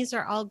magic, and these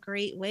are all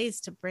great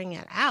ways to bring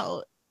it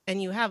out. And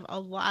you have a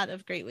lot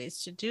of great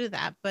ways to do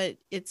that, but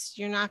it's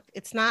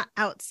not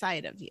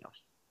outside of you.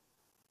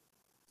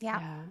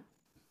 Yeah.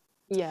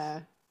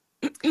 Yeah.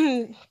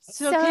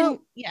 So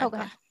go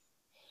ahead.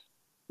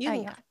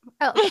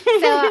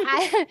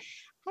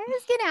 I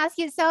was going to ask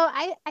you, so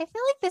I feel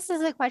like this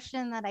is a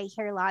question that I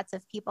hear lots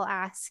of people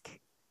ask.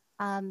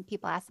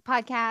 People ask the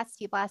podcast,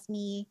 people ask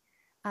me.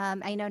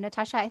 I know,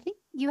 Natasha, I think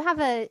you have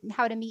a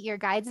How to Meet Your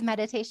Guides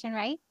meditation,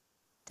 right?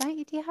 Don't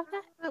you? Do you have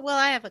that? Well,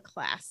 I have a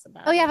class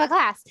about you have a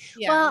class.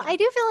 Yeah, well, I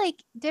do feel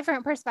like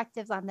different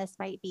perspectives on this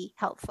might be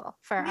helpful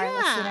for our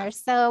listeners.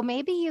 So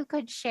maybe you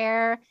could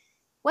share,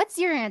 what's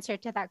your answer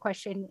to that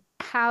question?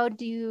 How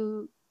would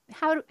you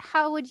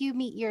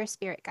meet your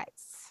spirit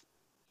guides?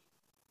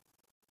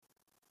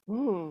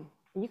 You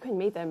can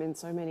meet them in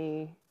so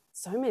many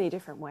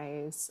different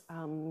ways.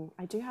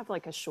 I do have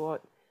like a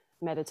short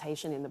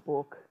meditation in the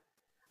book.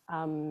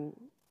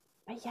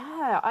 But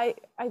yeah, I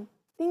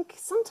think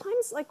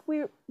sometimes like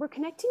we're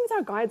connecting with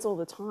our guides all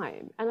the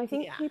time. And I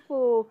think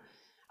people,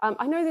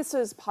 I know this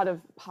was part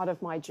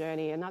of my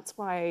journey, and that's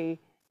why,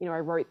 I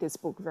wrote this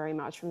book very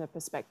much from the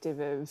perspective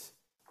of,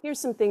 here's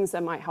some things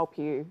that might help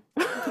you.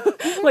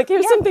 Like,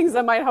 here's some things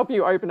that might help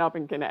you open up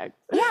and connect.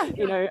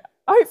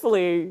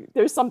 Hopefully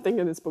there's something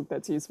in this book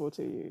that's useful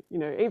to you,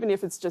 even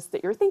if it's just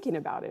that you're thinking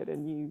about it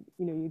and you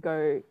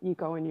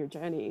go on your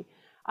journey.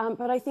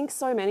 But I think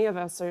so many of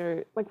us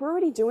are like, we're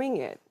already doing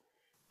it.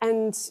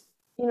 And,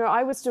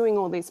 I was doing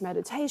all these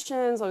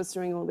meditations. I was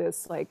doing all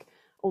this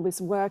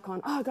work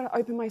on, I got to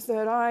open my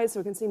third eye so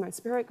I can see my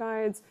spirit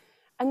guides.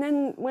 And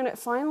then when it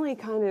finally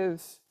kind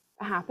of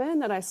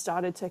happened that I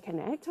started to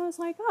connect, I was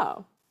like,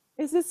 oh,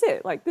 is this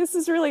it? Like, this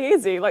is really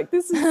easy. Like,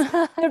 this is,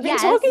 they've been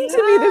talking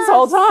to me this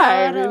whole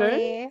time,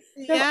 totally.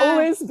 They've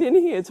always been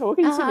here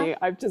talking to me.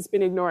 I've just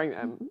been ignoring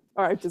them,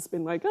 or I've just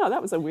been like, oh,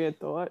 that was a weird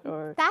thought.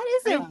 Or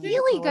that is a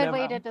really good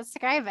way to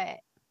describe it.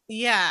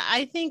 Yeah,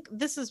 I think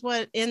this is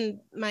what in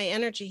my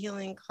energy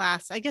healing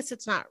class, I guess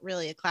it's not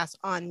really a class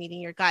on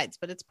meeting your guides,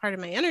 but it's part of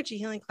my energy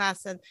healing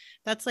class. And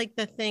that's like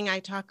the thing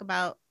I talk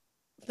about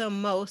the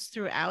most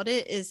throughout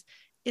it is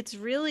it's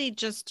really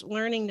just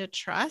learning to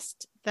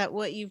trust that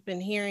what you've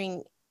been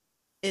hearing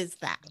is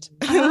that.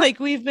 Like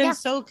we've been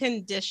so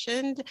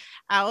conditioned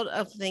out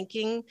of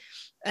thinking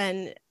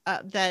and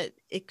that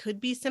it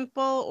could be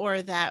simple,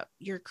 or that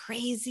you're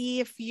crazy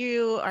if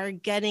you are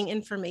getting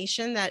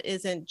information that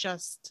isn't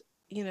just,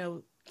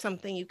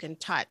 something you can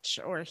touch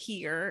or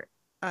hear,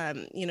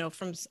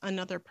 from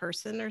another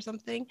person or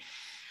something.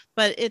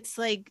 But it's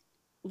like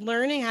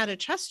learning how to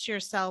trust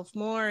yourself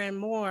more and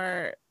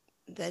more.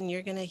 Then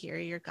you're going to hear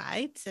your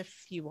guides.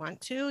 If you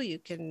want to, you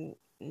can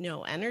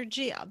know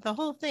energy, the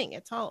whole thing.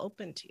 It's all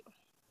open to you.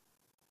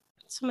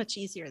 It's so much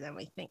easier than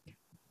we think.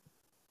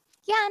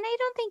 Yeah. And I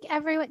don't think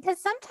everyone,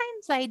 because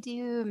sometimes I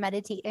do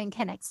meditate and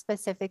connect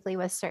specifically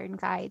with certain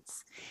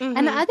guides. Mm-hmm.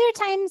 And other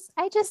times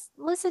I just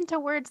listen to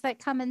words that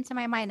come into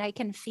my mind. I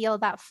can feel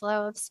that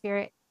flow of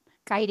spirit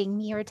guiding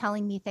me or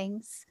telling me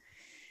things.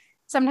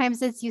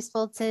 Sometimes it's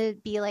useful to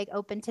be like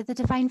open to the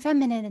divine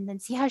feminine and then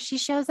see how she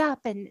shows up.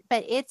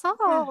 But it's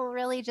all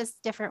really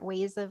just different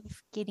ways of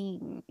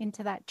getting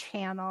into that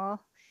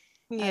channel.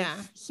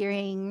 Of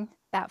hearing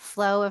that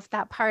flow of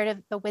that part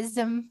of the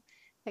wisdom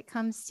that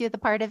comes to the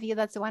part of you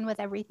that's one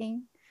with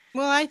everything.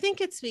 Well, I think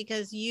it's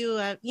because you,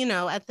 at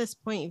this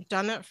point, you've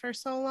done it for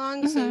so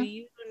long. Mm-hmm. So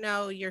you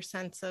know your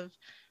sense of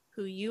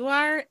who you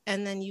are.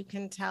 And then you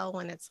can tell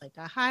when it's like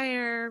a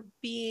higher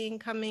being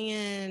coming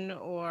in,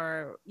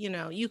 or,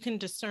 you can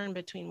discern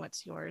between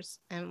what's yours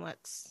and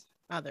what's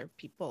other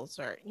people's,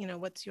 or,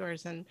 what's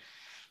yours and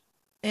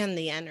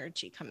the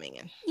energy coming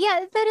in. Yeah.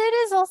 But it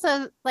is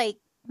also like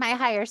my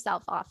higher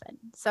self often.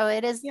 So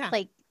it is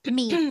like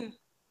me.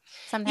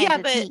 Sometimes Yeah,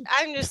 it's but me.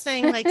 I'm just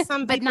saying, like,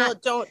 some But people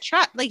not- don't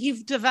trust, like,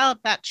 you've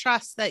developed that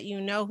trust that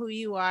you know who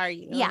you are,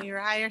 you know Yeah. who your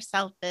higher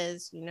self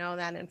is, you know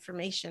that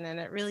information, and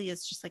it really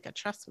is just like a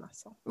trust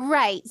muscle.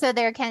 Right. So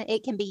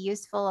it can be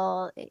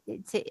useful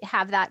to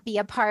have that be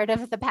a part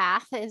of the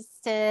path, is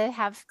to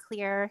have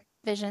clear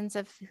visions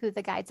of who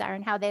the guides are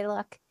and how they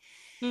look,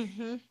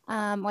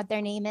 what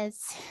their name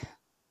is.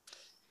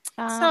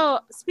 So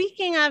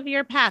speaking of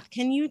your path,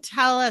 can you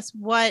tell us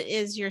what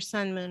is your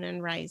sun, moon,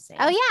 and rising?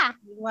 Oh yeah.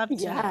 We'd love to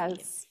know.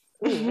 Yes.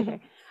 Ooh,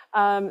 okay.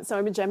 So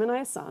I'm a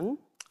Gemini sun.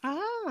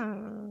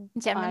 Oh,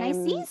 Gemini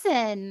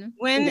season.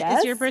 when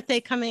is your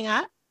birthday coming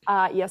up?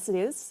 Yes, it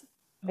is.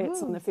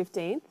 It's on the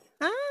 15th.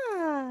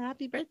 Ah,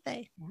 happy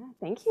birthday. Yeah,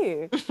 thank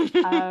you.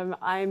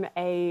 I'm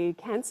a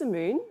Cancer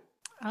moon.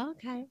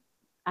 Okay.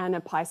 And a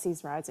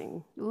Pisces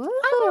rising. Ooh.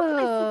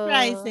 Oh,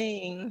 Pisces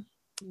rising.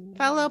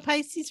 Fellow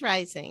Pisces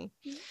rising.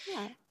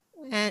 Yeah.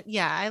 And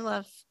yeah, I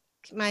love,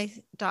 my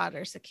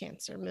daughter's a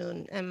Cancer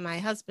moon and my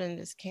husband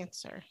is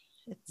Cancer.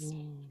 I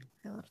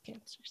love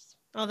Cancers.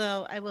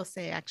 Although I will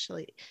say,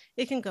 actually,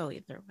 it can go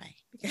either way.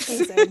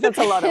 That's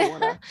a lot of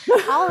water.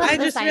 I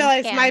just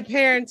realized my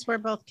parents were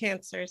both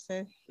Cancers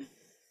and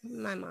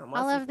my mom wasn't.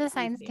 All of the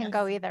signs can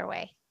go either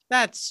way.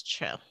 That's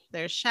true.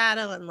 There's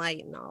shadow and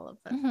light and all of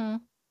them. Mm-hmm.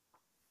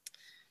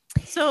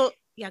 So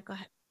yeah, go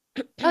ahead.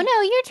 Oh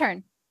no, your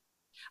turn.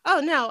 Oh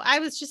no, I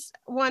was just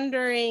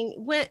wondering,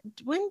 when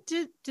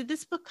did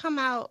this book come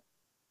out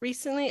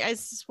recently?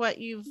 Is this what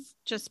you've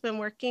just been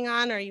working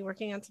on, or are you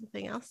working on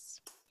something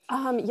else?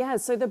 Yeah,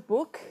 so the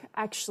book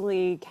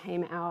actually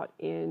came out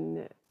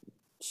in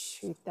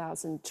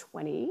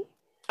 2020.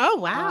 Oh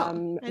wow.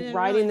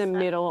 Right in the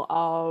middle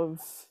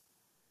of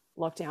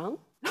lockdown.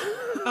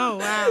 Oh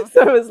wow.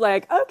 So it was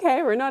like,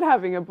 okay, we're not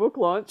having a book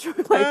launch. Like,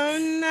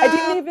 oh no, I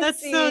didn't even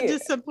that's so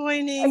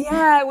disappointing.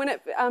 Yeah,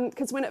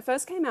 because when it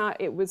first came out,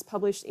 it was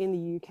published in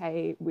the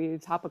UK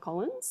with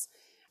HarperCollins,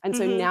 and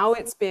so now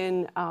it's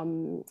been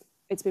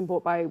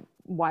bought by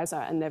Wiser,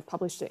 and they've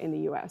published it in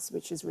the US,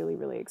 which is really,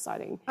 really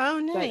exciting. Oh,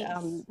 nice.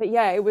 But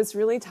yeah, it was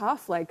really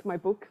tough. Like my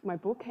book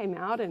came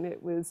out, and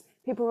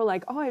people were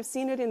like, "Oh, I've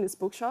seen it in this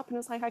bookshop," and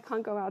it's like, I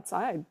can't go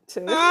outside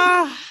to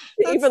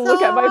even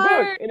look at my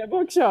book in a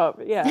bookshop.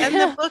 Yeah, and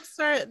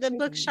the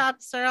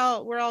bookshops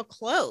were all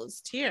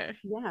closed here.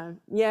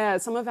 Yeah.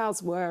 Some of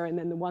ours were, and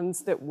then the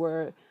ones that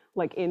were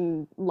like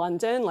in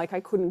London, like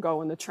I couldn't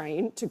go on the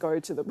train to go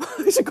to the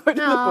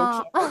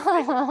bookshop.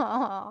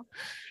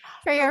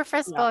 For your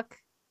first book,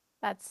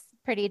 that's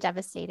pretty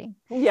devastating.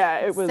 Yeah,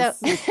 it was.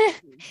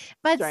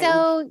 But strange.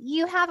 So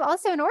you have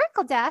also an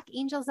oracle deck,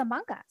 Angels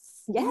Among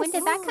Us. Yes. When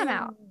did that come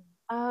out?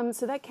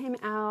 So that came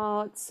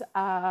out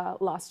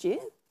last year,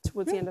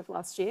 towards the end of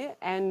last year,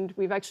 and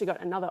we've actually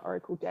got another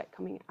oracle deck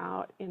coming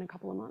out in a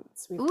couple of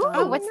months.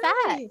 What's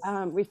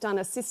that? We've done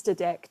a sister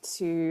deck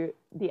to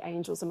the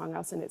Angels Among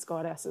Us, and it's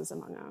Goddesses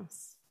Among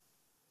Us.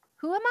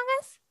 Who among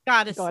us?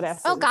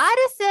 Goddesses. Oh,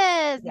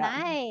 goddesses. Yeah.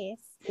 Nice.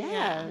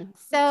 Yeah.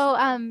 So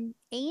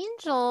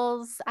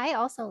angels, I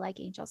also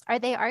like angels. Are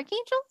they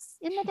archangels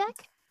in the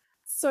deck?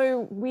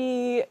 So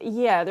we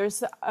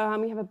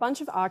have a bunch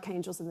of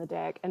archangels in the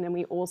deck, and then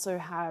we also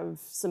have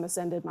some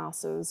ascended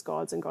masters,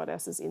 gods and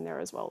goddesses in there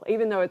as well.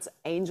 Even though it's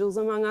angels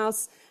among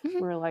us,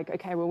 we're like,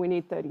 okay, well, we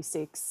need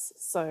 36.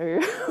 So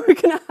we're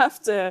going to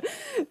have to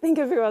think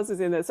of who else is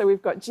in there. So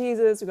we've got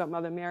Jesus, we've got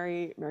Mother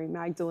Mary, Mary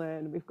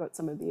Magdalene, we've got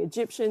some of the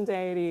Egyptian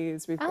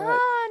deities. We've got,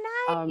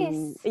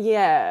 nice.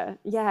 Yeah.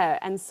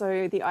 And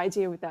so the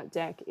idea with that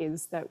deck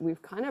is that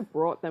we've kind of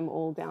brought them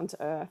all down to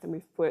earth, and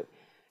we've put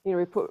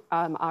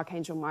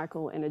Archangel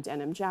Michael in a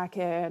denim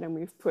jacket, and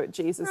we've put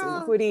Jesus in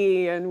a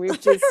hoodie, and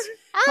we've just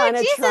kind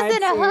of Jesus tried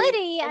in a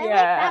hoodie. I like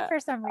that for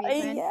some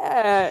reason.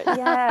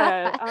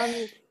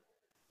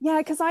 Yeah,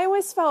 because I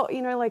always felt,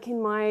 like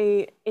in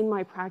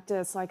my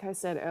practice, like I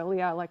said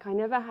earlier, like I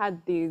never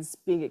had these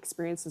big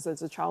experiences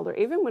as a child, or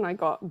even when I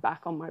got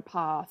back on my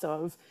path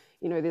of,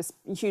 this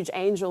huge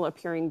angel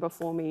appearing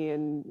before me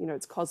in,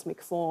 its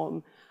cosmic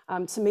form.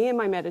 To me, in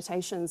my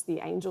meditations, the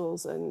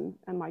angels and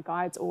my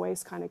guides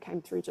always kind of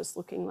came through just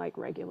looking like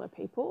regular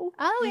people.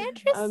 Oh,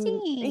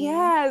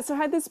 interesting. So I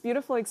had this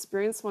beautiful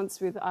experience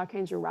once with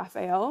Archangel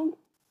Raphael.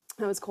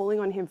 I was calling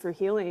on him for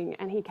healing,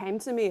 and he came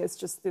to me as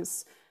just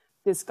this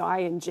guy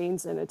in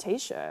jeans and a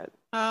t-shirt.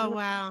 Oh,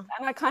 wow.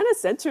 And I kind of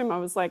said to him, I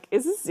was like,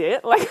 is this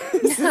it? Like,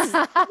 this is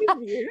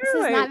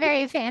not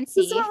very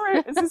fancy.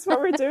 Is this what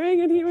we're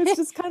doing? And he was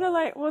just kind of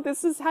like, well,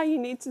 this is how you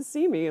need to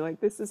see me.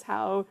 Like, this is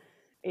how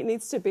it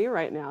needs to be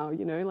right now,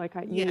 like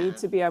you need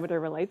to be able to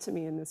relate to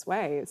me in this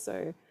way.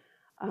 So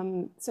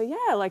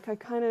yeah, like I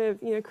kind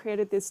of,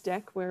 created this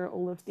deck where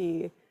all of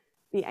the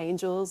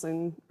angels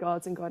and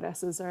gods and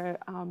goddesses are,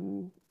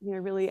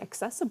 really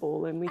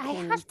accessible, and I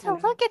have to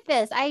look at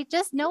this. I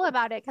just know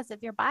about it because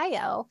of your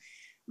bio,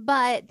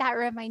 but that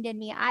reminded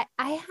me, I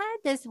had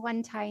this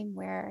one time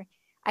where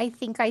I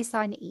think I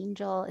saw an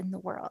angel in the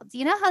world.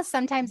 You know how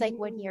sometimes like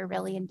when you're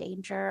really in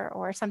danger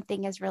or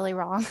something is really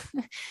wrong,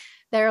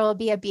 there will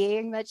be a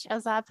being that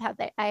shows up.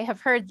 I have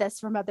heard this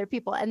from other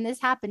people, and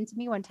this happened to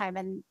me one time,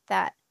 and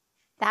that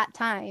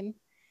time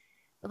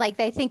like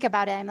they think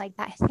about it, I'm like,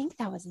 I think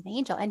that was an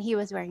angel, and he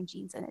was wearing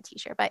jeans and a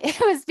t-shirt. But it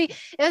was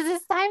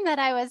this time that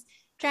I was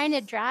trying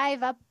to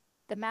drive up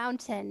the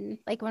mountain,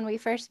 like when we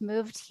first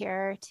moved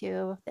here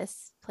to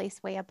this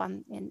place way up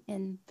on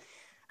in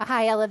a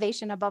high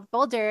elevation above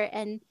Boulder,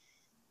 and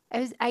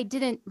I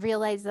didn't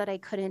realize that I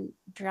couldn't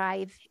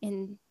drive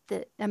in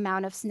the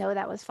amount of snow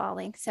that was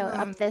falling. So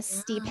up this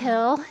steep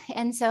hill,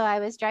 and so I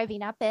was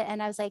driving up it,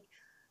 and I was like,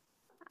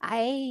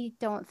 I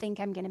don't think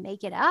I'm going to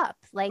make it up.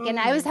 Like, and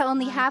I was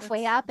only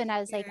halfway up, and I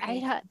was like,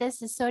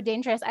 this is so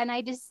dangerous. And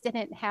I just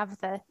didn't have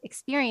the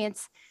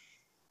experience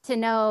to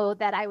know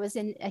that I was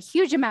in a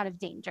huge amount of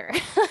danger.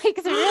 Like,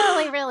 it's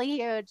really, really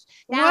huge.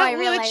 Now I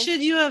realize, what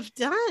should you have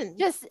done?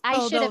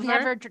 I should have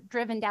never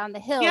driven down the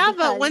hill. Yeah,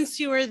 but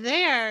once you were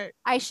there,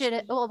 I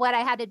should. Well, what I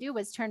had to do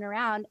was turn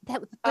around.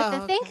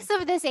 Thanks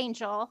of this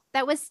angel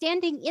that was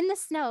standing in the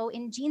snow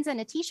in jeans and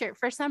a t-shirt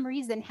for some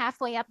reason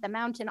halfway up the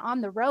mountain on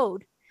the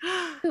road,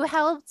 who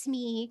helped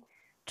me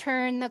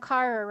turn the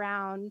car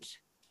around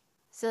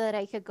so that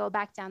I could go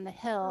back down the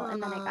hill.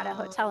 And then I got a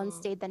hotel and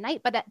stayed the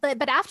night. But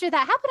after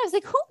that happened, I was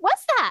like, who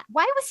was that?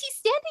 Why was he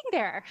standing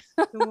there?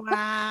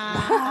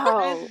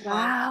 Wow.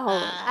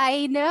 Wow.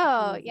 I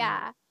know.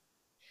 Yeah.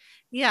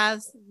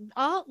 Yes.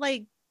 All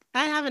like,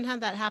 I haven't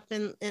had that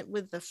happen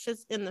with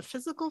in the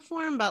physical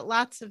form, but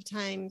lots of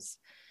times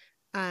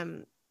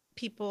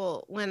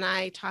people, when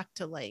I talk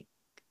to like,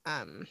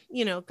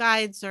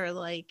 guides, or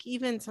like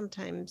even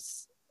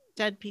sometimes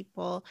dead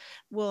people,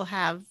 will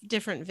have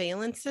different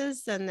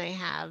valences than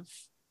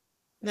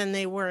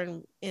they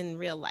were in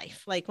real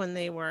life, like when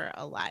they were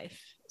alive.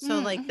 So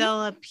like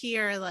they'll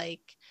appear like,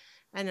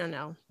 I don't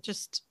know,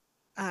 just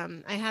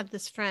I had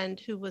this friend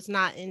who was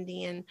not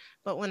Indian,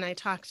 but when I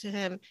talked to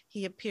him,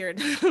 he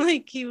appeared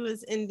like he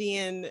was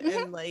Indian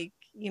and like,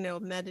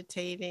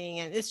 meditating.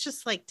 And it's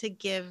just like to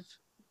give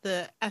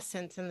the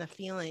essence and the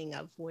feeling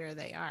of where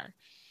they are.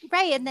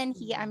 Right. And then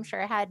he, I'm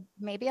sure, had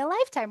maybe a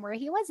lifetime where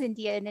he was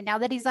Indian. And now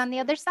that he's on the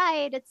other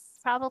side, it's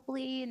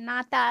probably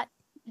not that.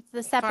 It's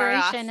the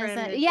separation.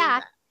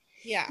 Yeah.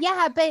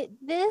 But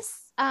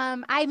this,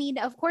 I mean,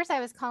 of course, I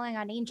was calling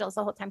on angels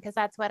the whole time because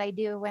that's what I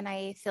do when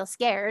I feel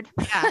scared.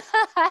 Yeah.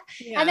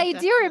 And I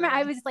do remember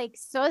I was like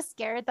so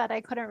scared that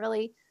I couldn't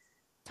really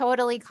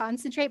totally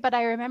concentrate, but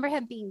I remember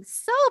him being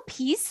so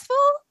peaceful.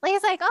 Like,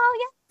 it's like, oh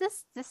yeah,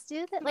 this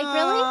dude that, like,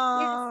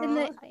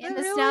 really in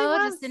the snow,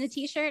 just in a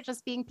t-shirt,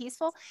 just being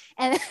peaceful.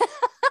 And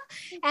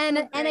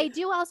and I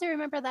do also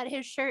remember that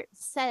his shirt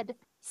said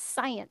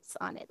science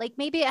on it. Like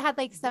maybe it had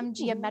like some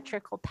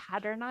geometrical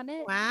pattern on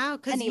it. Wow,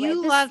 because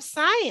you love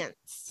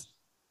science.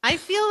 I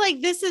feel like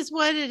this is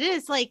what it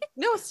is. Like,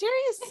 no,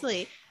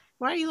 seriously.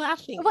 Why are you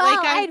laughing? Well,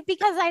 like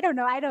because I don't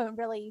know. I don't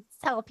really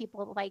tell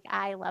people like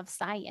I love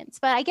science,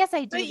 but I guess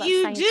I do. But love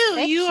you science do.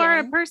 fiction. You are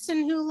a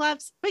person who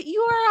loves. But you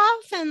are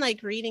often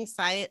like reading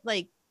science,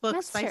 like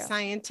books by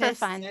scientists.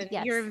 For fun,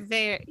 yes. You're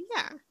very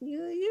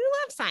You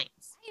love science.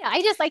 Yeah,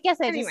 I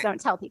guess I just don't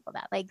tell people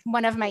that. Like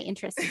one of my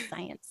interests is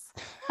science,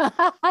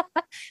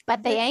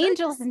 but the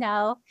angels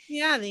know.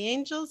 Yeah, the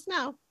angels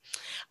know.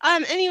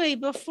 Anyway,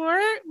 before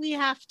we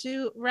have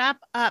to wrap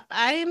up,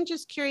 I am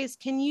just curious.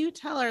 Can you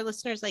tell our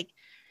listeners, like,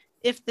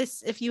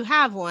 if you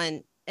have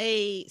one,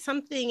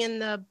 something in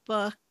the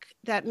book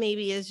that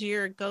maybe is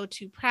your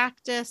go-to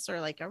practice, or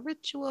like a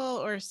ritual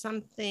or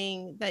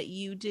something that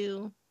you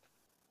do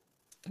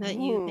that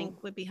you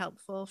think would be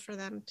helpful for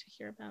them to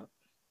hear about?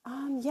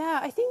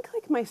 I think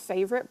like my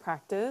favorite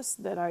practice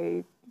that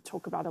I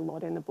talk about a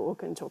lot in the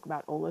book and talk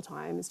about all the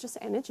time is just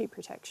energy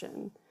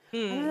protection. I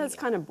know that's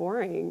kind of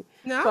boring.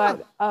 No,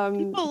 but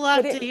people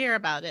love to hear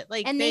about it.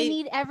 Like, and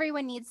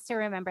everyone needs to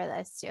remember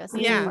this too. So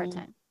it's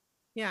important.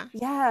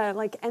 Yeah,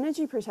 like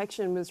energy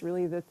protection was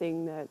really the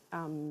thing that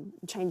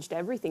changed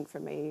everything for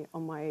me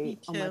on my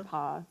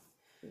path.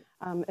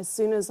 As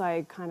soon as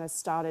I kind of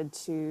started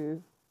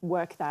to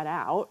work that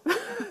out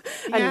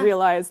and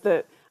realized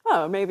that,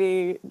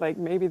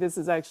 maybe this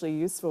is actually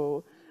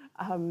useful,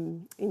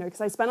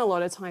 because I spent a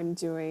lot of time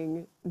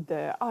doing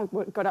I've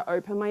got to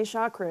open my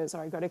chakras,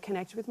 or I got to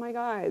connect with my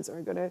guides, or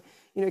I got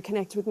to,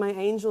 connect with my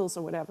angels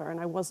or whatever. And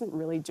I wasn't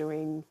really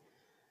doing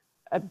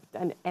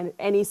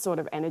any sort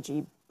of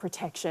energy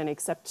protection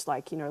except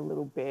like, a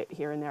little bit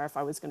here and there if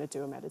I was going to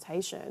do a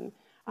meditation.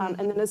 And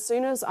then as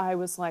soon as I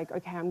was like,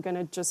 okay, I'm going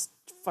to just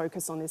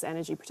focus on this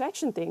energy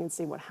protection thing and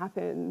see what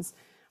happens,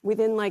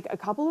 within like a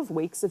couple of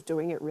weeks of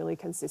doing it really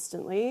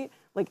consistently,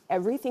 like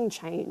everything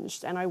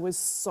changed. And I was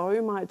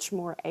so much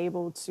more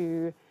able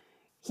to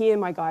hear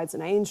my guides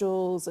and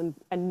angels and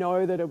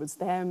know that it was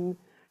them,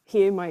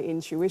 hear my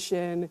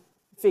intuition,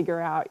 figure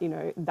out,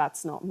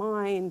 that's not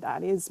mine,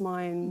 that is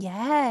mine.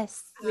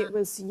 Yes. It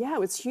was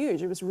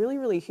huge. It was really,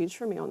 really huge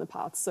for me on the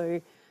path.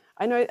 So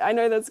I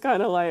know that's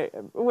kind of like,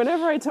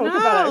 whenever I talk about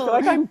it, I feel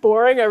like I'm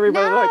boring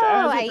everybody. No, like,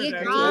 I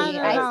agree.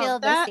 I feel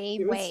the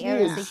same way.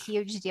 It was a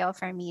huge deal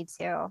for me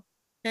too.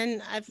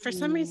 And for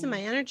some reason, my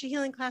energy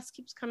healing class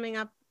keeps coming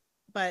up,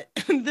 but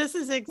this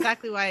is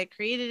exactly why I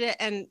created it.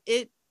 And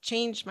it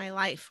changed my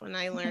life when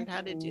I learned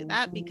how to do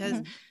that,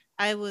 because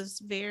I was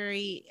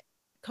very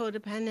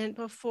codependent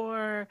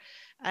before.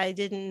 I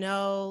didn't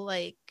know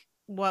like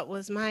what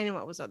was mine and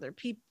what was other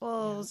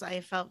people's.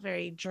 I felt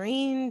very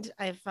drained.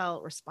 I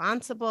felt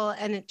responsible,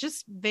 and it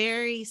just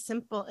very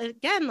simple.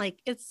 Again, like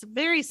it's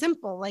very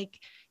simple. Like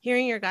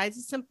hearing your guides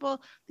is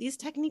simple. These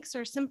techniques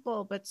are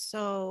simple, but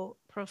so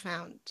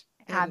profound.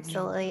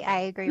 Absolutely.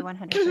 I agree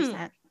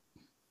 100%.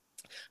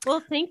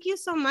 Well, thank you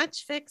so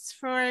much, Vix,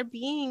 for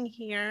being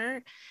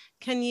here.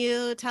 Can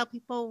you tell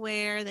people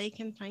where they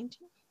can find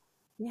you?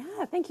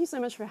 Yeah, thank you so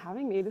much for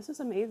having me. This was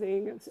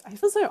amazing. I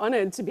feel so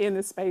honored to be in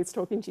this space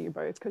talking to you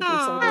both because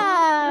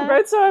you're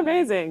both so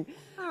amazing.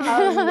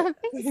 So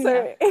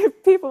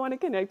if people want to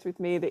connect with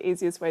me, the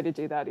easiest way to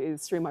do that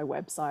is through my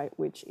website,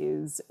 which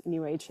is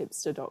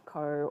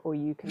newagehipster.co, or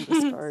you can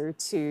just go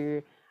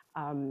to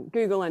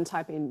Google and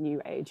type in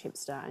New Age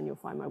Hipster and you'll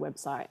find my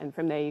website. And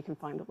from there you can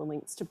find all the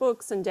links to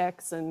books and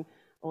decks and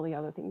all the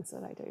other things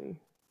that I do.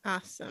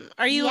 Awesome.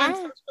 Are you on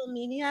social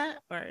media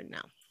or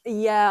no?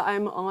 Yeah,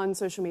 I'm on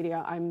social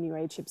media. I'm New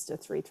Age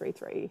Hipster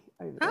 333.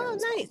 Oh, nice.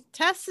 Well.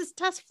 Tess is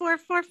Tess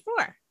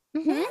 444.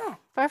 Yeah,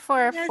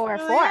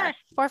 4444.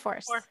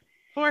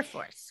 4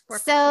 4.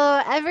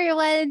 So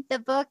everyone, the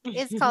book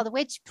is called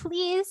Witch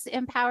Please,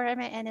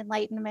 Empowerment and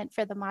Enlightenment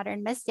for the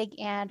Modern Mystic,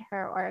 and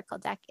her oracle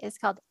deck is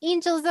called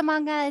Angels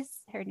Among Us.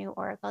 Her new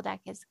oracle deck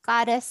is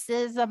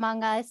Goddesses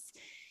Among Us.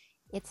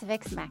 It's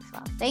Vix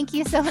Maxwell. Thank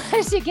you so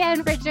much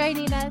again for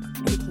joining us.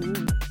 Thank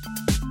you.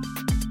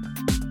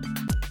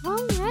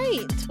 All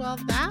right. Well,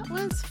 that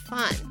was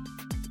fun.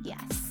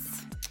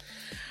 Yes.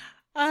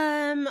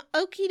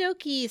 Okie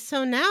dokie.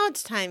 So now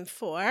it's time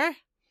for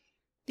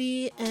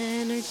the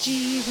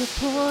energy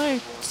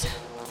report.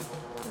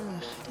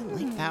 I didn't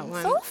like that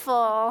one.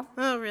 Soulful.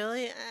 Oh,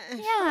 really?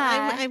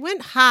 Yeah. I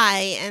went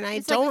high, and I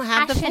don't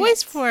have the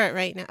voice for it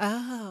right now.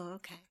 Oh,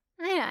 okay.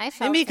 I know. I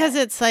felt and because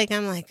it's like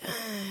I'm like,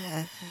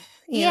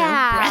 you know, breathy.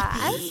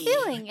 I was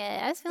feeling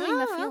it. I was feeling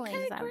the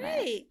feelings of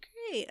it.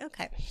 Great.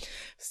 Okay.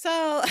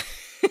 So,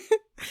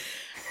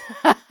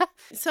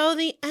 so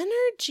the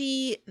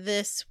energy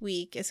this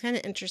week is kind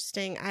of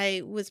interesting.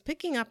 I was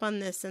picking up on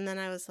this, and then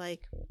I was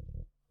like,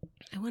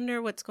 I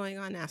wonder what's going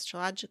on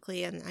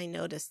astrologically, and I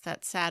noticed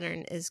that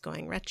Saturn is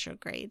going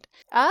retrograde.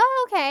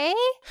 Oh, okay.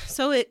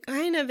 So it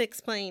kind of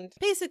explained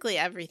basically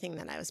everything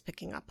that I was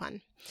picking up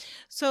on.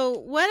 So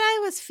what I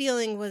was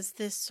feeling was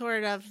this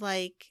sort of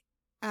like,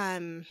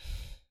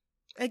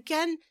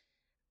 again,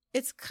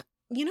 it's,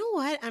 you know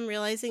what? I'm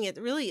realizing it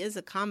really is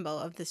a combo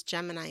of this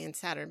Gemini and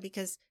Saturn,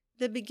 because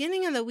the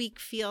beginning of the week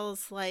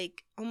feels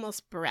like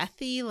almost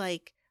breathy,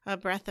 like a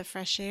breath of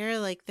fresh air,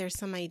 like there's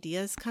some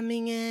ideas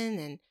coming in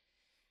and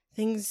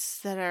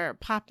things that are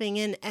popping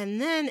in. And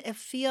then it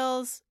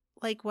feels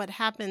like what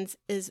happens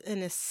is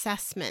an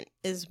assessment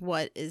is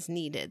what is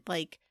needed.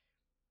 Like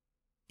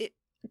it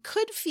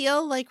could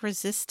feel like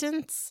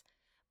resistance,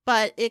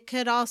 but it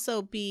could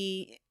also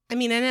be,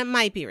 and it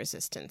might be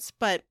resistance,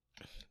 but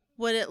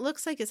what it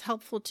looks like is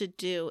helpful to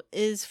do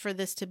is for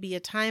this to be a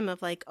time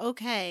of like,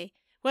 okay,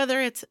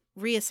 whether it's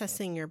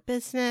reassessing your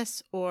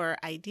business or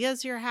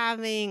ideas you're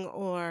having,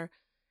 or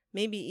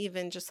maybe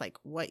even just like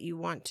what you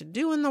want to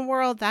do in the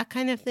world, that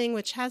kind of thing,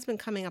 which has been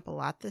coming up a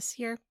lot this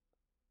year.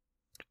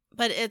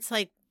 But it's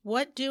like,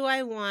 what do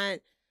I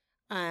want?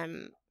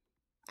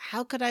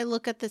 How could I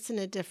look at this in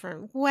a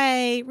different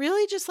way?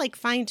 Really just like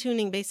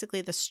fine-tuning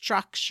basically the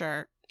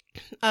structure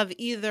of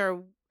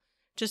either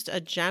just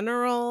a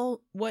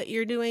general what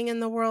you're doing in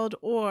the world,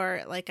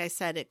 or like I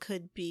said, it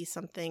could be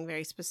something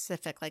very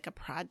specific like a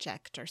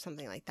project or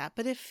something like that.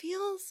 But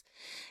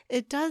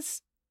it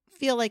does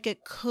feel like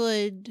it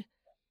could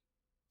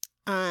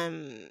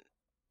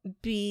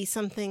be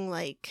something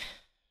like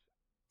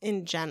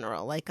in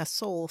general, like a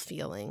soul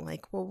feeling,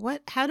 like, well,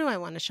 how do I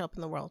want to show up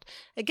in the world?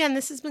 Again,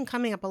 this has been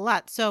coming up a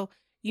lot. So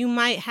you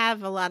might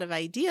have a lot of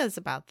ideas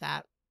about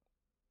that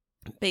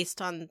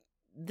based on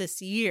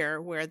this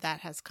year where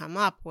that has come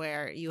up,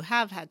 where you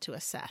have had to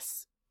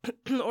assess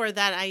or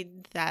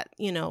that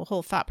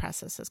whole thought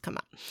process has come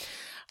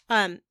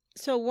up.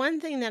 So one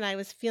thing that I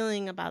was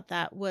feeling about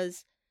that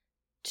was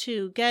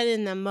to get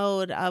in the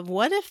mode of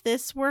what if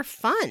this were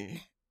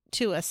fun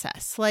to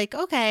assess? Like,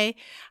 okay,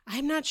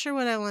 I'm not sure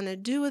what I want to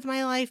do with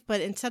my life,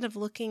 but instead of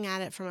looking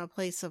at it from a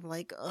place of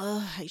like,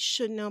 oh, I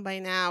should know by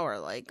now, or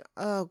like,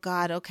 oh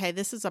God, okay,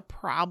 this is a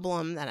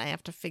problem that I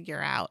have to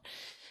figure out,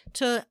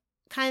 to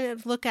kind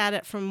of look at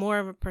it from more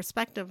of a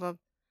perspective of,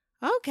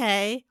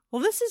 okay,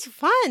 well, this is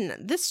fun.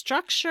 This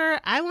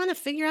structure, I want to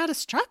figure out a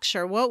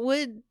structure. What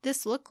would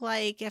this look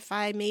like if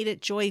I made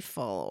it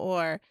joyful?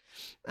 Or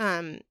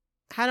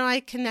how do I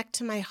connect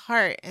to my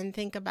heart and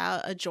think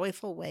about a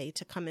joyful way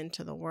to come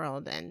into the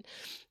world? And,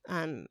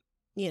 I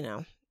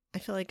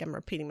feel like I'm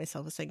repeating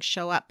myself with saying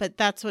show up, but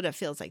that's what it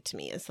feels like to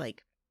me, is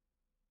like,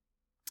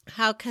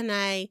 how can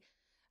I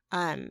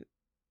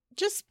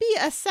just be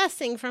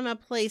assessing from a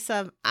place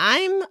of,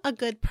 I'm a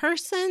good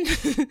person,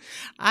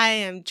 I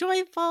am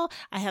joyful,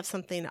 I have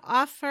something to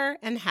offer,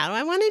 and how do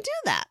I want to do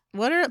that?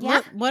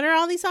 What are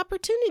all these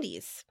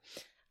opportunities?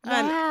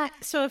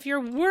 So if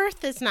your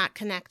worth is not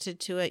connected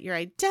to it, your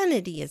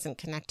identity isn't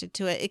connected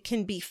to it, it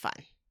can be fun.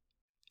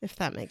 if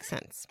that makes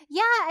sense.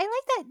 Yeah, I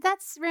like that. That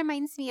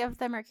reminds me of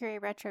the Mercury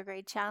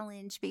retrograde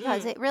challenge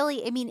because it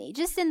really, I mean,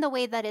 just in the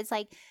way that it's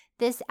like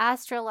this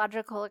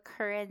astrological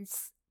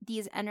occurrence,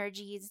 these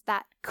energies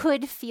that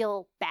could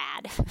feel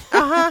bad.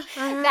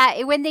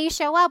 That when they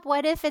show up,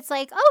 what if it's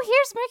like, oh,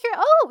 here's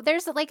Mercury. Oh,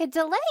 there's like a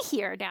delay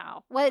here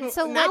now. What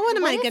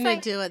am I going to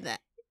do with it?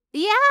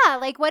 Yeah,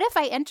 like what if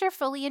I enter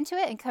fully into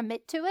it and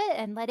commit to it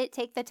and let it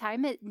take the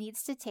time it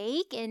needs to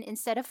take, and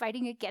instead of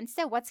fighting against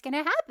it, what's going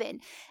to happen?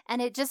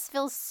 And it just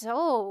feels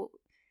so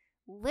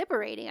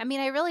liberating. I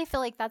mean, I really feel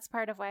like that's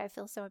part of why I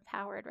feel so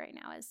empowered right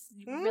now, is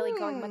really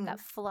going with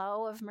that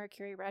flow of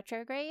Mercury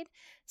retrograde.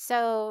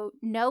 So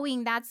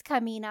knowing that's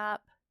coming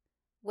up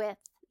with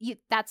you,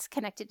 that's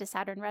connected to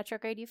Saturn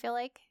retrograde, you feel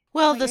like?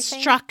 Well, the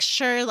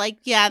structure,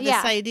 like,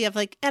 this idea of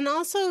like, and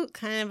also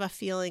kind of a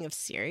feeling of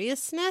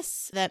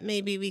seriousness that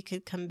maybe we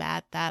could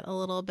combat that a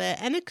little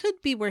bit. And it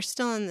could be we're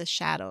still in the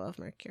shadow of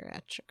Mercury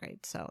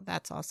retrograde. So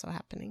that's also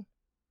happening.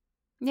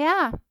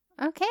 Yeah.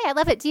 Okay. I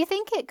love it. Do you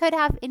think it could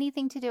have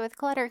anything to do with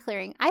clutter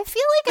clearing? I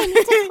feel like I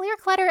need to clear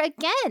clutter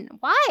again.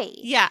 Why?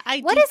 Yeah.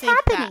 What is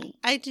happening?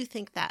 I do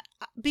think that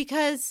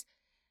because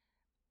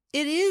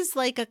it is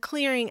like a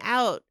clearing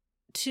out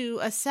to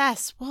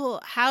assess,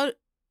 well,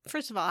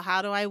 first of all,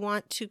 how do I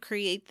want to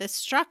create this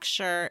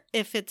structure?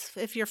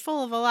 If you're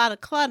full of a lot of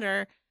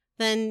clutter,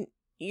 then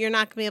you're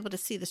not going to be able to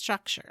see the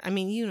structure. I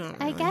mean, you don't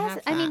really have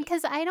that. I mean,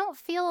 because I don't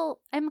feel,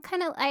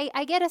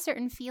 I get a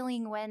certain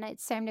feeling when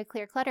it's time to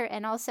clear clutter,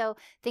 and also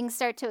things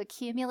start to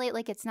accumulate,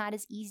 like it's not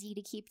as easy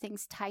to keep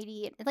things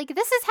tidy. Like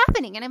this is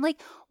happening, and I'm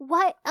like,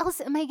 what else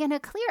am I going to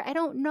clear? I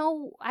don't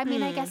know. I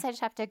mean, I guess I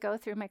just have to go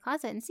through my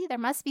closet and see there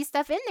must be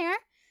stuff in there.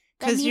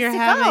 Because you're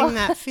having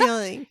that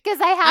feeling. Because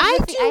I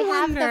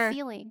have the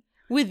feeling.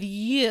 With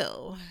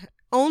you.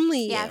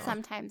 Only you. Yeah,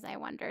 sometimes I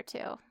wonder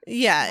too.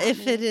 Yeah,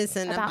 if it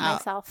isn't about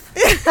myself.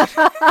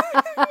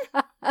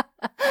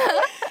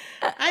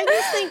 I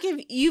just think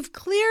if you've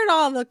cleared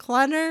all the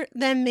clutter,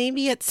 then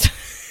maybe it's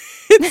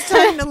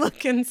time to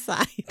look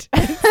inside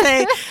and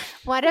say,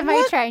 what am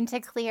I trying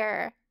to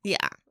clear? Yeah.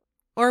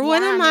 Or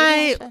what am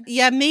I?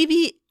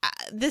 Maybe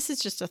this is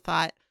just a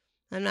thought.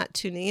 I'm not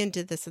tuning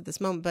into this at this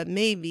moment, but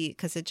maybe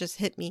because it just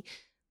hit me.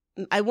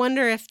 I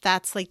wonder if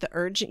that's like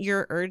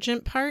your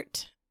urgent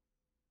part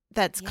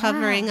that's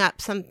covering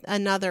up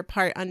another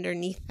part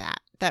underneath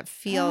that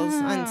feels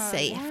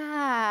unsafe.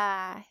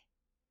 Yeah.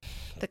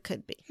 That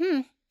could be.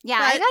 Yeah,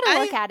 but I got to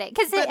look at it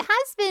because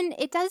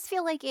it does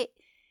feel like it,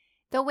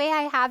 the way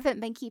I haven't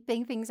been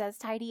keeping things as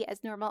tidy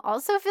as normal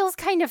also feels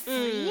kind of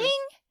freeing.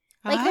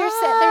 Like there's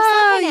some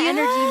kind of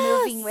energy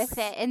moving with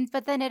it,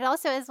 but then it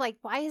also is like,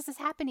 why is this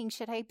happening?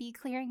 Should I be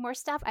clearing more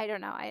stuff? I don't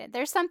know.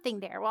 There's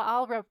something there. Well,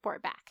 I'll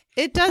report back.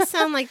 It does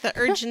sound like the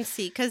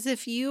urgency, because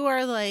if you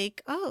are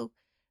like,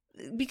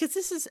 because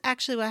this is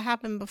actually what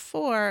happened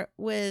before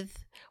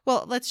with,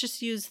 well, let's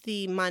just use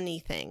the money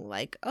thing.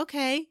 Like,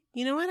 okay,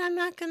 you know what? I'm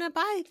not going to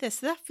buy this.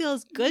 That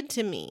feels good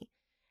to me.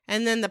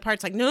 And then the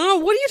part's like, no,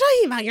 what are you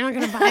talking about? You're not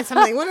going to buy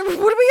something. What are we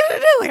going to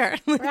do here?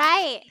 Like,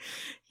 right.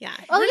 Yeah.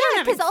 Oh,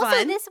 yeah. Because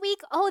also this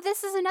week,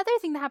 this is another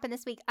thing that happened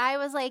this week. I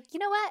was like, you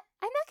know what?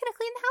 I'm not going to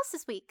clean the house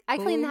this week. I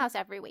clean the house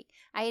every week.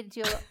 I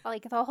do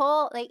like the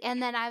whole,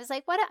 and then I was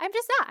like, what? I'm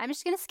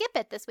just going to skip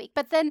it this week.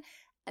 But then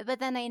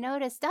I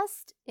noticed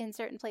dust in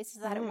certain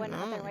places that it wouldn't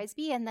otherwise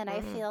be. And then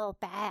I feel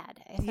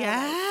bad. I feel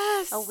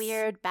like a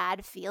weird,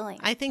 bad feeling.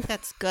 I think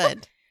that's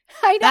good.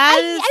 I know.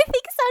 I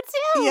think so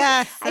too.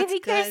 Yes, I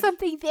think there's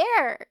something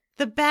there.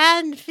 The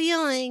bad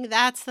feeling,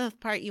 that's the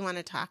part you want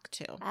to talk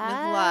to with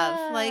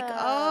love. Like,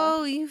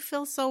 you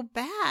feel so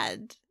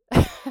bad.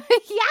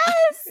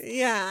 Yes.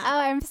 Yeah. Oh,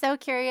 I'm so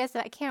curious.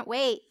 I can't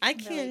wait. I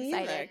can't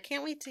either.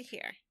 Can't wait to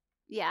hear.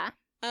 Yeah.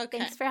 Okay.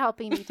 Thanks for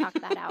helping me talk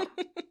that out.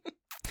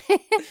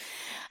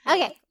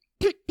 Okay.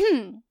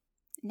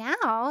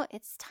 Now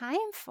it's time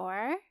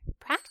for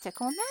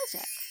practical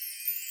magic.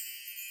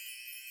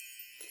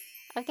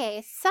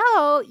 Okay,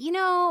 so,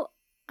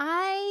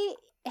 I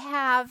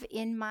have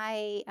in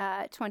my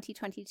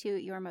 2022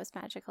 Your Most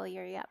Magical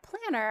Year Yet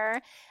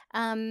planner,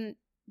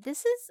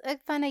 this is a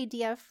fun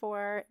idea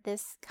for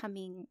this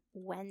coming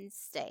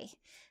Wednesday,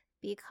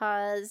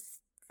 because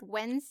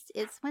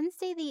it's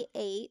Wednesday the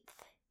 8th.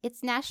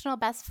 It's National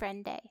Best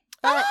Friend Day.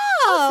 But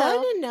I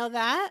didn't know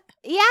that.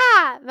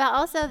 Yeah, but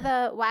also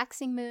the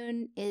waxing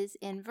moon is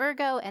in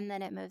Virgo, and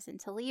then it moves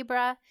into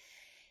Libra.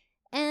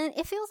 And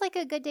it feels like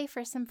a good day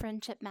for some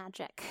friendship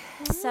magic.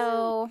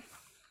 So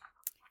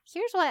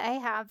here's what I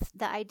have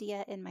the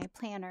idea in my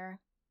planner.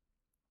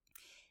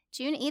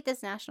 June 8th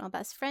is National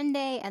Best Friend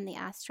Day, and the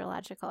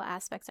astrological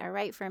aspects are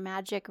right for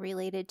magic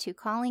related to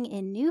calling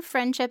in new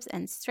friendships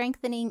and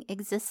strengthening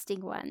existing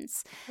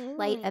ones.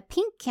 Light a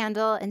pink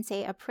candle and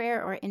say a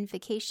prayer or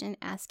invocation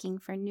asking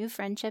for new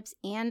friendships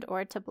and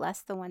or to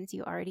bless the ones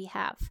you already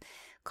have.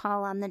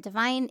 Call on the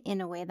divine in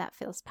a way that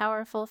feels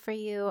powerful for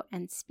you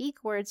and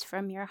speak words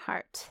from your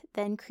heart.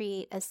 Then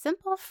create a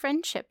simple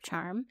friendship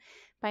charm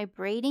by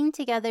braiding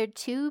together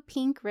 2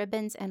 pink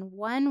ribbons and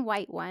 1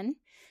 white one.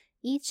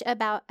 each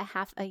about a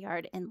half a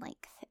yard in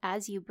length.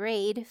 As you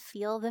braid,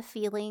 feel the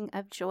feeling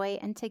of joy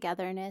and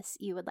togetherness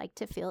you would like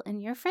to feel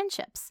in your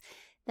friendships.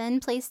 Then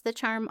place the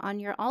charm on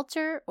your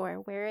altar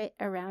or wear it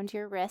around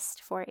your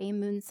wrist for a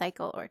moon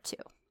cycle or 2.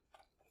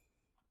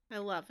 I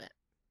love it.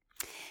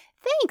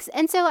 Thanks.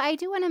 And so I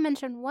do want to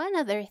mention one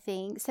other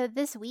thing. So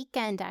this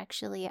weekend,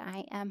 actually,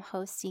 I am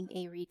hosting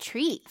a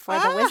retreat for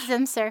the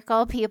Wisdom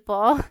Circle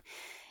people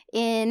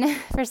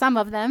for some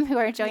of them who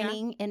are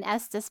joining in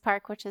Estes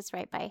Park, which is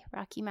right by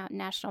Rocky Mountain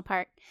National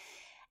Park.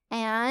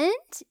 And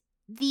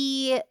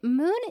the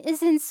moon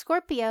is in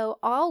Scorpio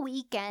all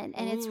weekend,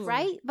 and it's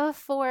right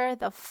before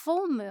the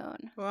full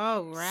moon.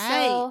 Oh,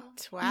 right.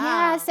 So, wow.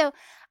 Yeah, so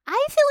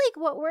I feel like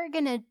what we're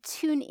going to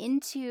tune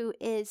into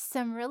is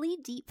some really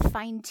deep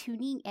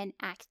fine-tuning and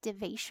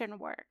activation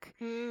work.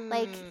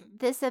 Like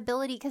this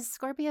ability, because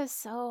Scorpio is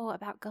so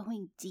about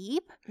going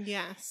deep.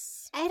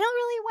 Yes. I don't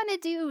really want to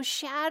do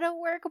shadow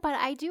work, but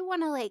I do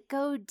want to like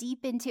go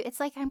deep into, it's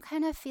like I'm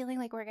kind of feeling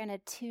like we're going to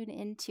tune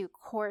into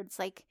chords,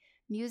 like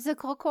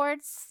musical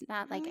chords,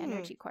 not like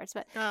energy chords,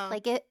 but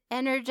like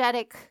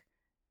energetic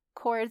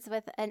chords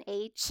with an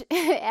H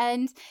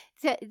and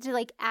to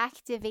like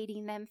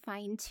activating them,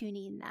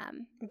 fine-tuning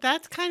them.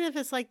 That's kind of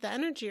is like the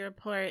energy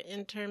report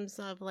in terms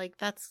of like,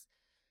 that's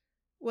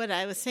what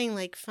I was saying,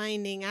 like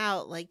finding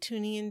out, like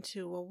tuning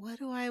into, well, what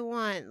do I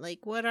want?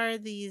 Like, what are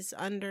these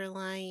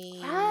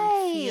underlying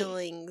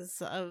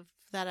feelings of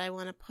that I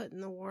want to put in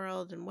the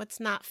world, and what's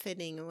not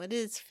fitting and what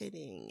is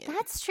fitting. And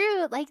that's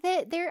true. Like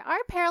there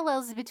are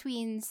parallels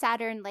between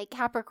Saturn, like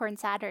Capricorn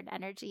Saturn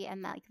energy,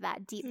 and like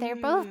that deep. They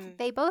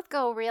both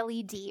go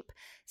really deep.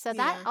 So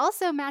that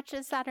also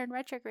matches Saturn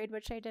retrograde,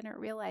 which I didn't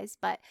realize.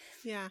 But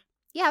yeah,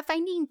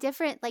 finding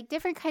different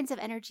kinds of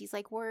energies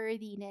like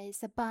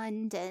worthiness,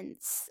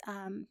 abundance,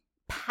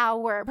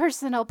 power,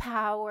 personal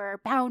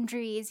power,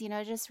 boundaries,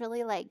 just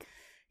really like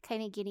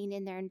kind of getting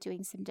in there and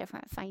doing some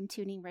different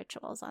fine-tuning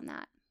rituals on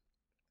that.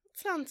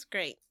 Sounds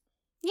great.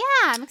 Yeah,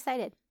 I'm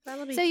excited.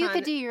 That'll be so fun. You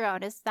could do your own.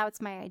 That's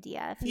my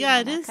idea.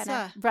 It is. Kind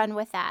of run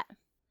with that.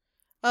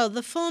 Oh,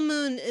 the full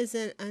moon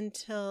isn't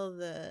until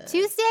the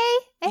Tuesday,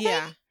 I think?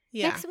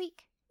 Yeah. Next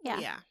week.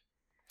 Yeah.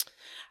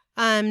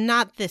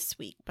 Not this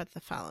week, but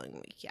the following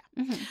week. Yeah.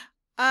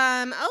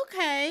 Mm-hmm.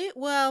 Okay.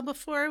 Well,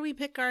 before we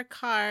pick our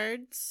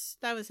cards,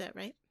 that was it,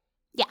 right?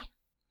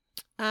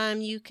 Yeah.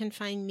 You can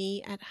find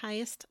me at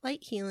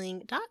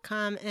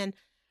highestlighthealing.com, and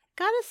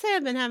gotta say,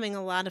 I've been having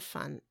a lot of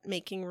fun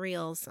making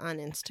reels on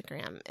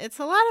Instagram. It's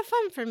a lot of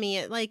fun for me.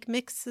 It like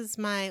mixes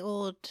my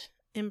old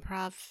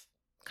improv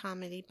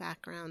comedy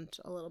background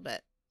a little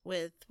bit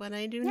with what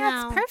I do now.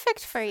 Yeah, it's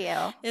perfect for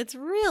you. It's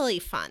really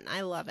fun.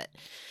 I love it.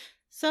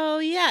 So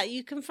yeah,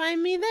 you can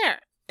find me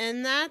there,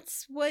 and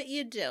that's what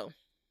you do.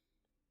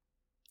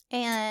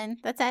 And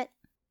that's it.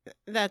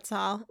 That's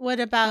all. What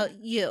about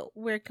you?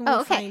 Where can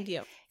we find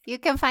you? You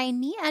can find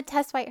me at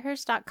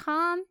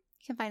tesswhitehurst.com.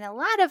 You can find a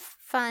lot of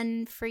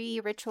fun, free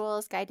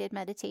rituals, guided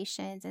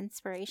meditations,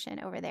 inspiration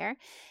over there.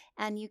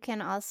 And you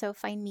can also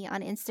find me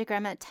on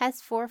Instagram at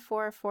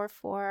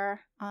Tess4444,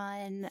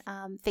 on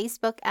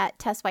Facebook at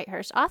Tess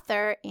Whitehurst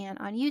Author, and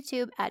on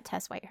YouTube at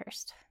Tess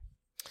Whitehurst.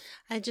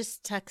 I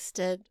just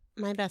texted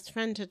my best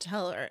friend to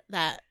tell her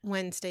that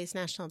Wednesday's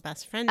National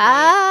Best Friend Day.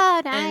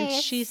 Oh, nice.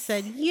 And she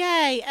said,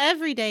 yay,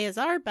 every day is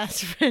our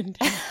best friend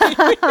day.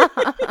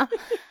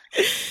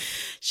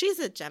 She's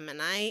a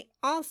Gemini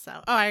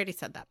also. Oh, I already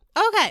said that.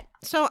 Okay,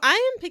 so I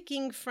am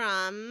picking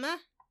from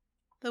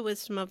The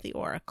Wisdom of the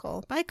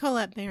Oracle by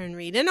Colette Baron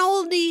Reid. An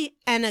oldie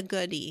and a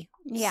goodie.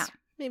 Yeah.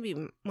 Maybe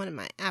one of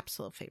my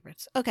absolute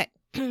favorites. Okay,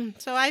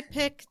 so I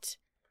picked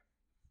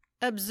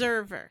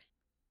Observer.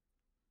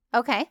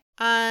 Okay.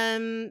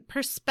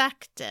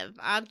 Perspective,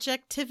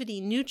 objectivity,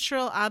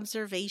 neutral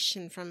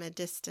observation from a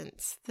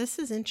distance. This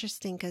is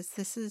interesting because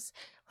this is,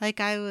 like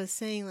I was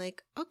saying,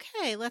 like,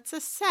 okay, let's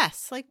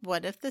assess. Like,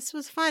 what if this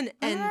was fun?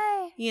 And,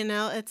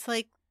 it's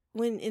like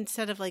when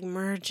instead of like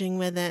merging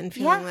with it and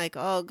feeling like,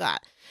 oh God.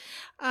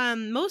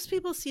 Most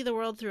people see the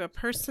world through a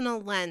personal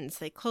lens.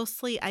 They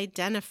closely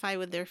identify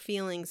with their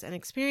feelings and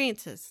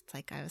experiences. It's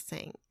like I was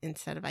saying,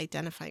 instead of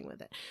identifying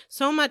with it.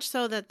 So much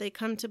so that they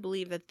come to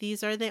believe that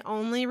these are the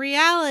only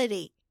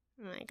reality.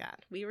 Oh my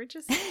God, we were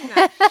just saying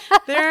that.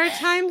 There are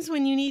times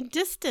when you need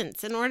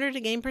distance in order to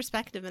gain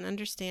perspective and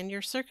understand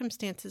your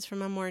circumstances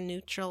from a more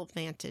neutral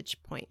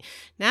vantage point.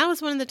 Now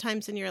is one of the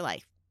times in your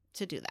life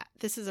to do that.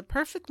 This is a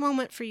perfect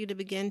moment for you to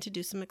begin to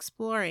do some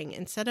exploring.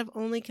 Instead of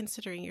only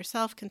considering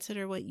yourself,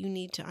 consider what you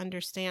need to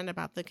understand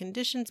about the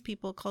conditions,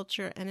 people,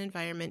 culture, and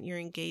environment you're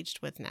engaged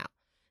with now.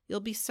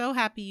 You'll be so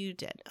happy you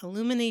did.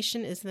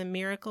 Illumination is the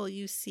miracle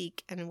you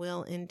seek and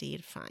will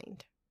indeed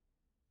find.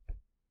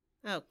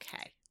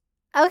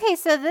 Okay,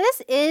 so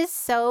this is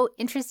so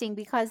interesting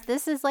because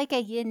this is like a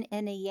yin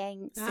and a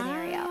yang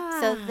scenario.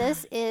 So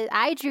this is,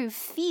 I drew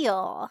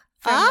Feel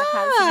from the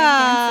Cosmic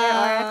Dancer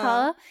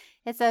Oracle.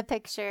 It's a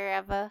picture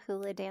of a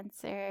hula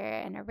dancer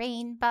and a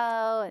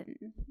rainbow and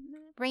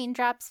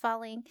raindrops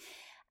falling.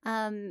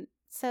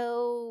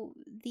 So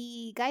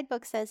the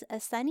guidebook says a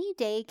sunny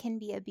day can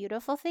be a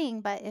beautiful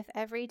thing, but if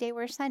every day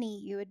were sunny,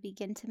 you would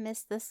begin to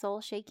miss the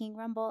soul-shaking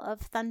rumble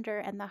of thunder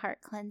and the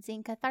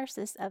heart-cleansing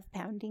catharsis of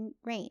pounding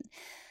rain.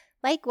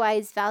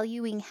 Likewise,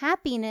 valuing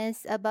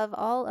happiness above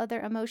all other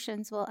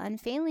emotions will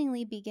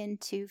unfailingly begin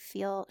to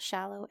feel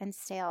shallow and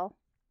stale.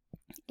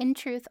 In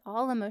truth,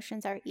 all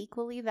emotions are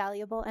equally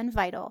valuable and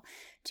vital.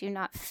 Do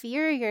not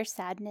fear your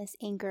sadness,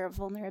 anger,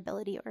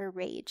 vulnerability, or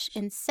rage.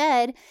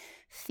 Instead,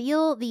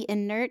 feel the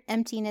inert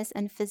emptiness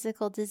and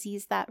physical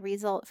disease that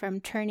result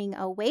from turning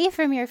away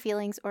from your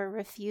feelings or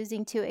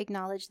refusing to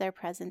acknowledge their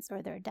presence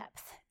or their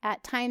depth.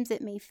 At times,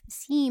 it may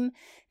seem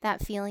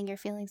that feeling your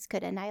feelings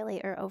could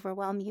annihilate or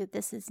overwhelm you.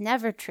 This is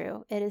never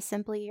true. It is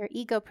simply your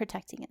ego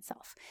protecting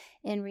itself.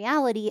 In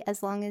reality,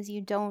 as long as you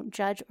don't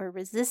judge or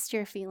resist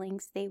your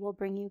feelings, they will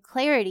bring you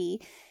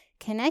clarity,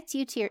 connect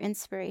you to your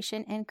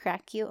inspiration, and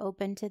crack you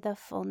open to the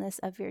fullness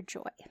of your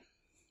joy.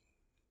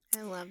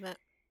 I love it.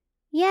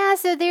 Yeah,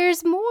 so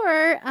there's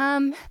more,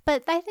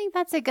 but I think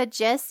that's a good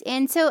gist.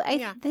 And so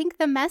I think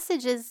the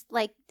message is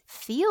like,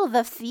 feel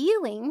the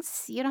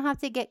feelings. You don't have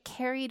to get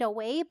carried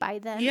away by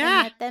them and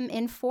let them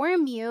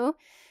inform you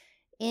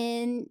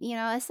in,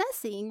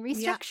 assessing,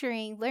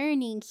 restructuring,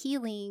 learning,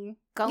 healing,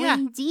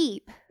 going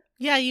deep.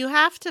 Yeah, you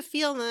have to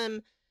feel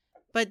them,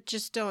 but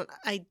just don't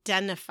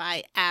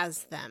identify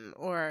as them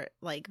or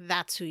like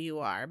that's who you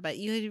are. But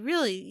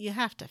you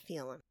have to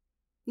feel them.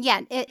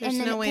 Yeah, There's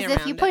no way around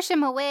if you push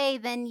them away,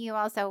 then you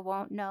also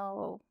won't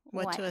know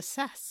what to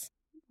assess.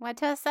 What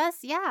to assess?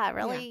 Yeah,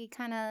 really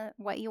kind of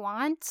what you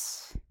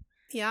want.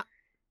 Yeah,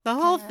 the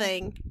whole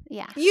thing.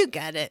 Yeah. You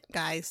get it,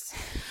 guys.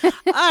 All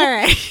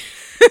right.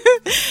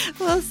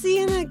 We'll see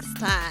you next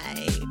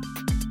time.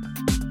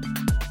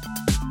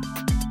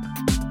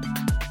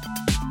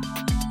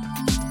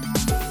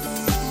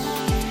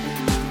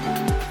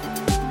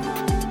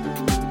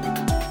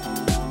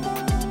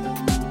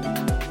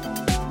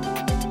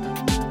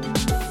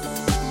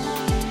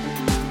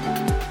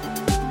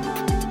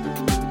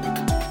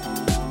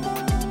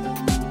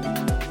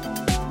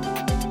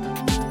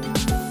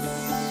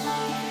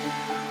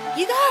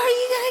 You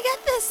gotta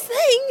get this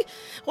thing.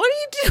 What are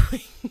you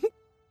doing?